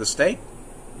enemy of the state.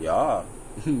 Yeah.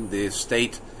 The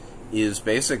state is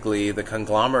basically the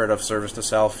conglomerate of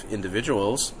service-to-self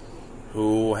individuals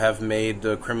who have made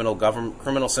a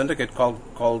criminal syndicate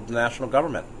called national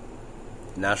government.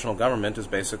 National government is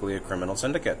basically a criminal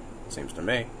syndicate, seems to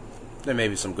me. There may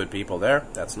be some good people there,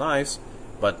 that's nice,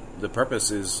 but the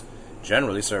purpose is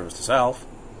generally service to self.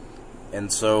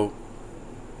 And so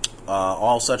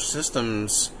all such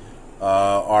systems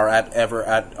are ever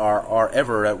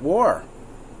at war.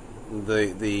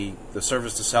 The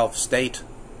service to self state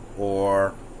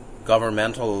or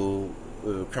governmental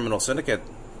criminal syndicate,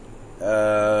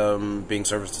 being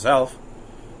service to self,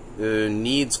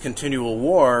 needs continual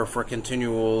war for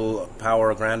continual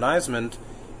power aggrandizement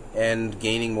and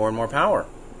gaining more and more power.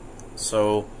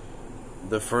 So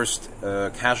the first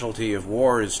casualty of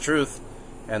war is truth,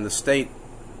 and the state,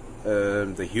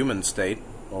 the human state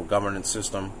or governance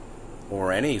system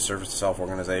or any service to self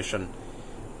organization,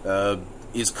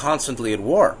 is constantly at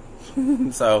war.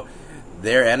 So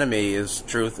their enemy is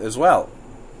truth as well.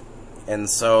 And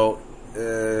so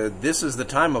this is the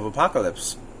time of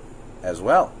apocalypse as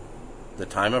well, the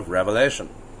time of revelation.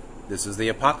 This is the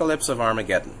apocalypse of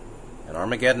Armageddon. And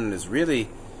Armageddon is really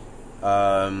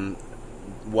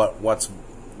what's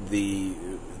the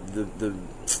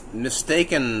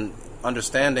mistaken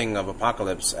understanding of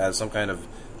apocalypse as some kind of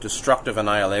destructive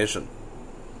annihilation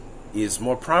is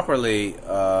more properly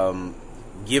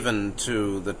given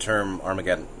to the term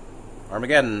Armageddon.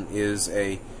 Armageddon is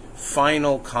a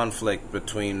final conflict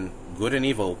between good and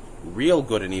evil, real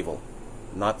good and evil,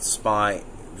 not spy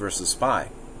versus spy,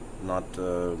 not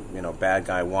bad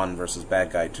guy 1 versus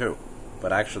bad guy 2,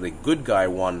 but actually good guy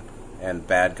 1 and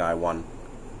bad guy 1.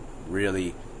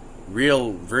 Really,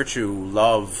 real virtue,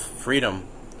 love, freedom,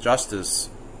 justice,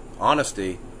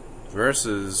 honesty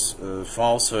versus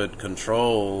falsehood,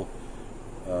 control,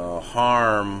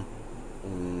 harm,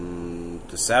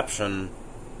 deception,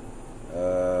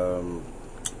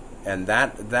 and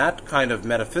that kind of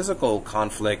metaphysical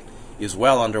conflict is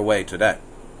well underway today.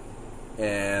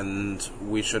 And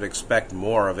we should expect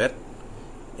more of it,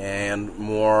 and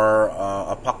more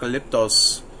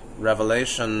apocalyptos,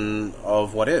 revelation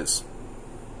of what is,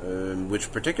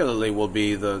 which particularly will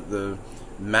be the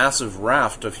massive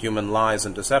raft of human lies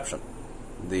and deception,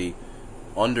 the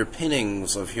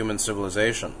underpinnings of human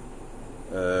civilization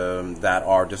that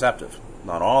are deceptive.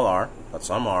 Not all are, but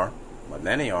some are, but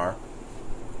many are,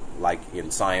 like in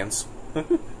science,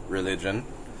 religion,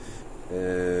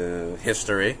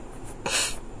 history,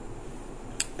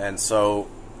 and so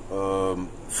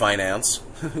finance,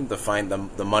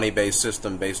 the money-based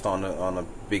system based on a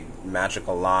big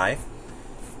magical lie,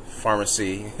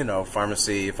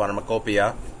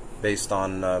 pharmacopoeia based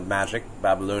on magic,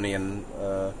 Babylonian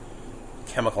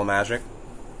chemical magic.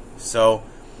 So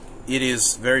it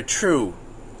is very true.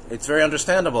 It's very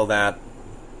understandable that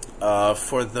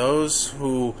for those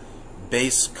who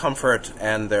base comfort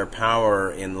and their power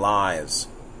in lies,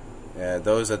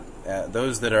 those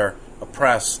that are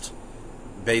oppressed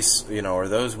base, or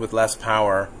those with less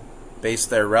power base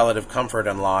their relative comfort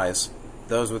in lies.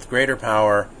 Those with greater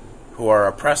power who are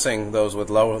oppressing those with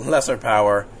lesser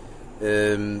power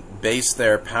base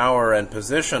their power and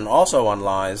position also on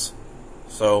lies.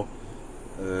 So,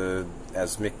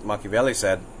 as Machiavelli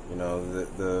said,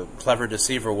 the clever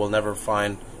deceiver will never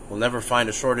find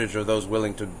a shortage of those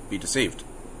willing to be deceived.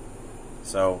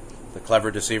 So the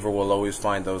clever deceiver will always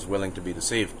find those willing to be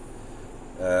deceived.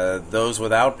 Those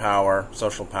without power,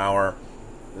 social power,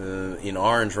 in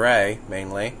Orange Ray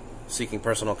mainly, seeking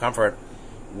personal comfort,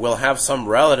 will have some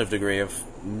relative degree of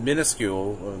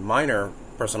minuscule, minor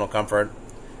personal comfort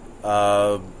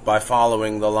by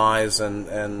following the lies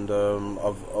and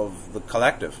of the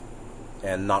collective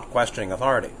and not questioning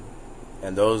authority.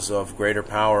 And those of greater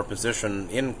power, position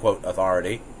in, quote,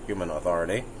 authority, human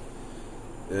authority,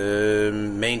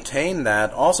 maintain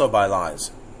that also by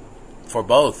lies. For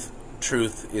both,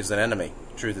 truth is an enemy.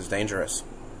 Truth is dangerous.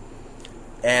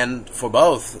 And for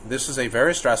both, this is a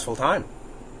very stressful time.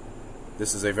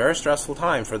 This is a very stressful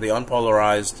time for the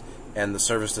unpolarized and the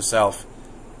service to self,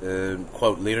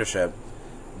 quote, leadership,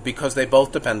 because they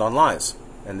both depend on lies.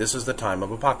 And this is the time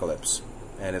of apocalypse.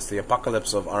 And it's the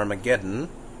apocalypse of Armageddon,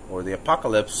 or the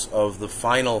apocalypse of the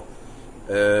final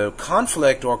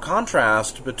conflict or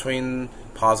contrast between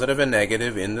positive and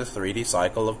negative in the 3D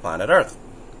cycle of planet Earth.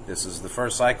 This is the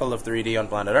first cycle of 3D on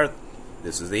planet Earth.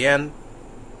 This is the end,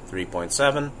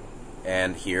 3.7,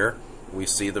 and here We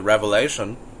see the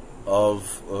revelation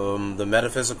of the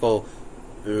metaphysical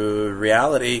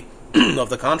reality of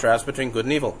the contrast between good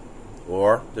and evil,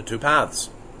 or the two paths,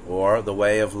 or the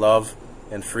way of love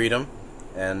and freedom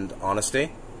and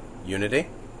honesty, unity,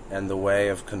 and the way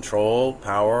of control,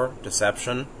 power,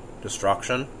 deception,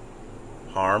 destruction,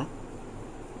 harm.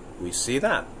 We see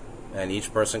that, and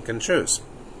each person can choose.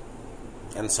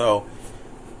 And so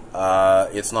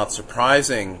it's not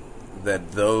surprising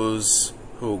that those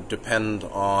who depend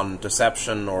on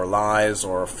deception or lies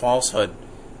or falsehood,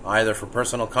 either for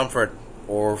personal comfort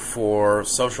or for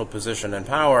social position and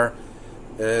power,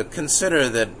 consider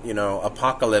that,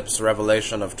 apocalypse,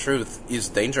 revelation of truth, is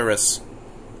dangerous.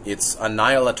 It's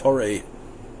annihilatory.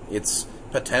 It's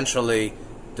potentially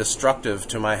destructive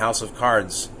to my house of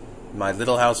cards, my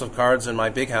little house of cards and my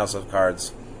big house of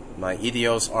cards, my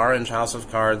idios orange house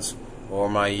of cards, or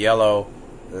my yellow,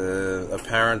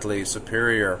 apparently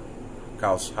superior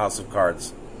house of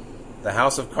cards. The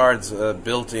house of cards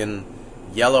built in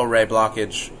yellow ray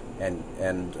blockage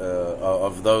and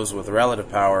of those with relative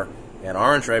power, and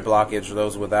orange ray blockage of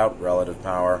those without relative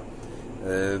power.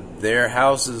 Their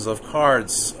houses of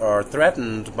cards are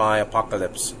threatened by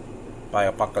apocalypse, by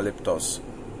apocalyptos,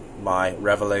 by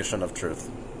revelation of truth,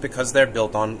 because they're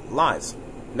built on lies.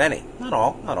 Many, not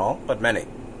all, but many,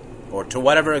 or to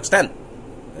whatever extent.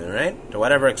 All right, to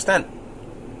whatever extent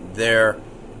their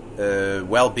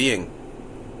well-being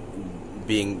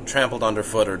being trampled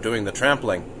underfoot or doing the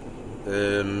trampling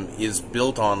is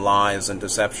built on lies and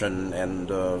deception and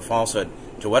falsehood.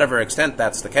 To whatever extent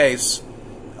that's the case,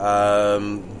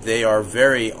 they are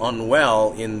very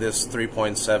unwell in this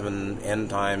 3.7 end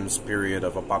times period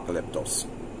of apocalyptos.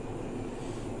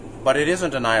 But it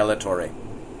isn't annihilatory.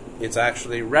 It's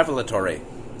actually revelatory.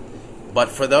 But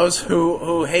for those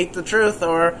who hate the truth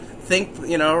or think,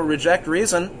 reject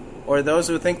reason, or those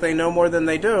who think they know more than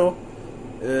they do,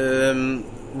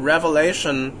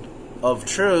 revelation of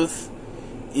truth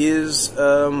is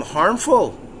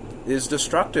harmful, is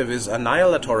destructive, is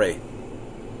annihilatory.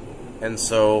 And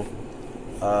so,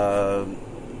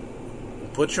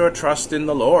 put your trust in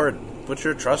the Lord. Put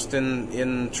your trust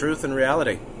in truth and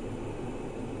reality.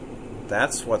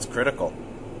 That's what's critical.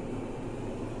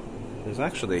 There's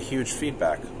actually a huge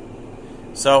feedback.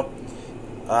 So,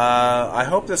 I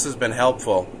hope this has been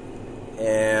helpful.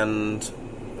 And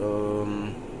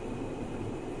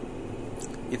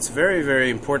it's very, very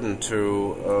important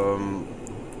to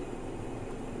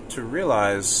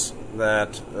realize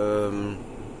that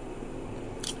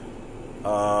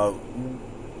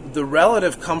the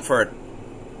relative comfort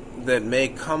that may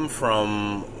come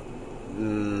from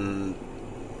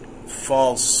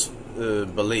false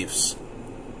beliefs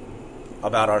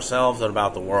about ourselves and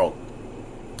about the world,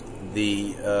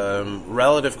 the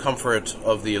relative comfort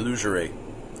of the illusory,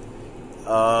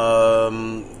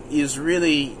 is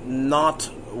really not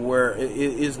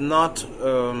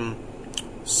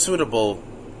suitable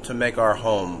to make our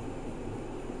home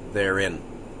therein.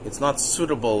 It's not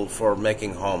suitable for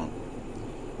making home.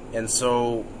 And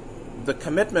so the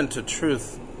commitment to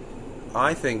truth,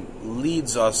 I think,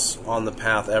 leads us on the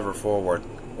path ever forward,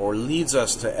 or leads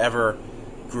us to ever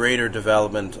greater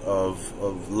development of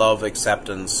love,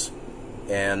 acceptance,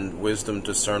 and wisdom,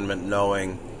 discernment,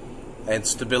 knowing, and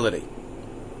stability.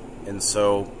 And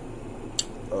so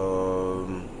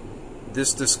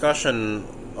this discussion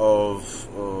of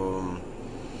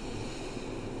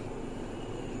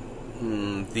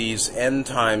these end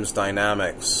times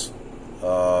dynamics,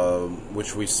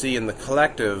 which we see in the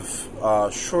collective,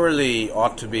 surely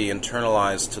ought to be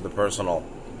internalized to the personal,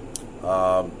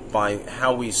 by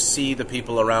how we see the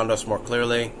people around us more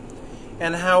clearly,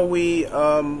 and how we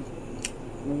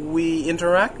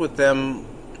interact with them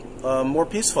more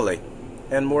peacefully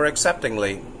and more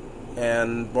acceptingly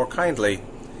and more kindly,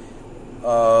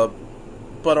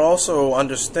 but also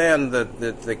understand that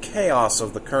the chaos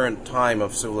of the current time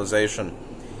of civilization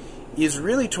is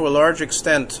really, to a large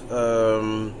extent,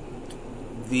 the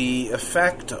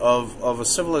effect of a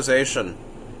civilization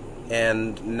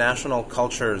and national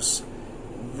cultures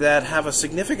that have a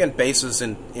significant basis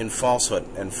in falsehood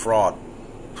and fraud,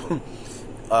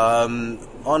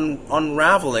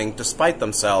 unraveling despite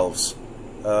themselves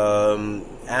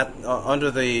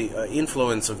under the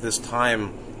influence of this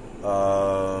time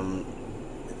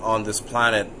on this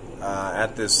planet,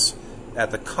 at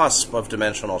the cusp of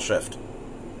dimensional shift.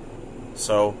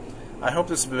 So I hope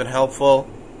this has been helpful.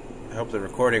 I hope the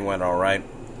recording went all right.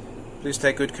 Please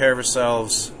take good care of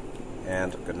yourselves,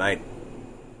 and good night.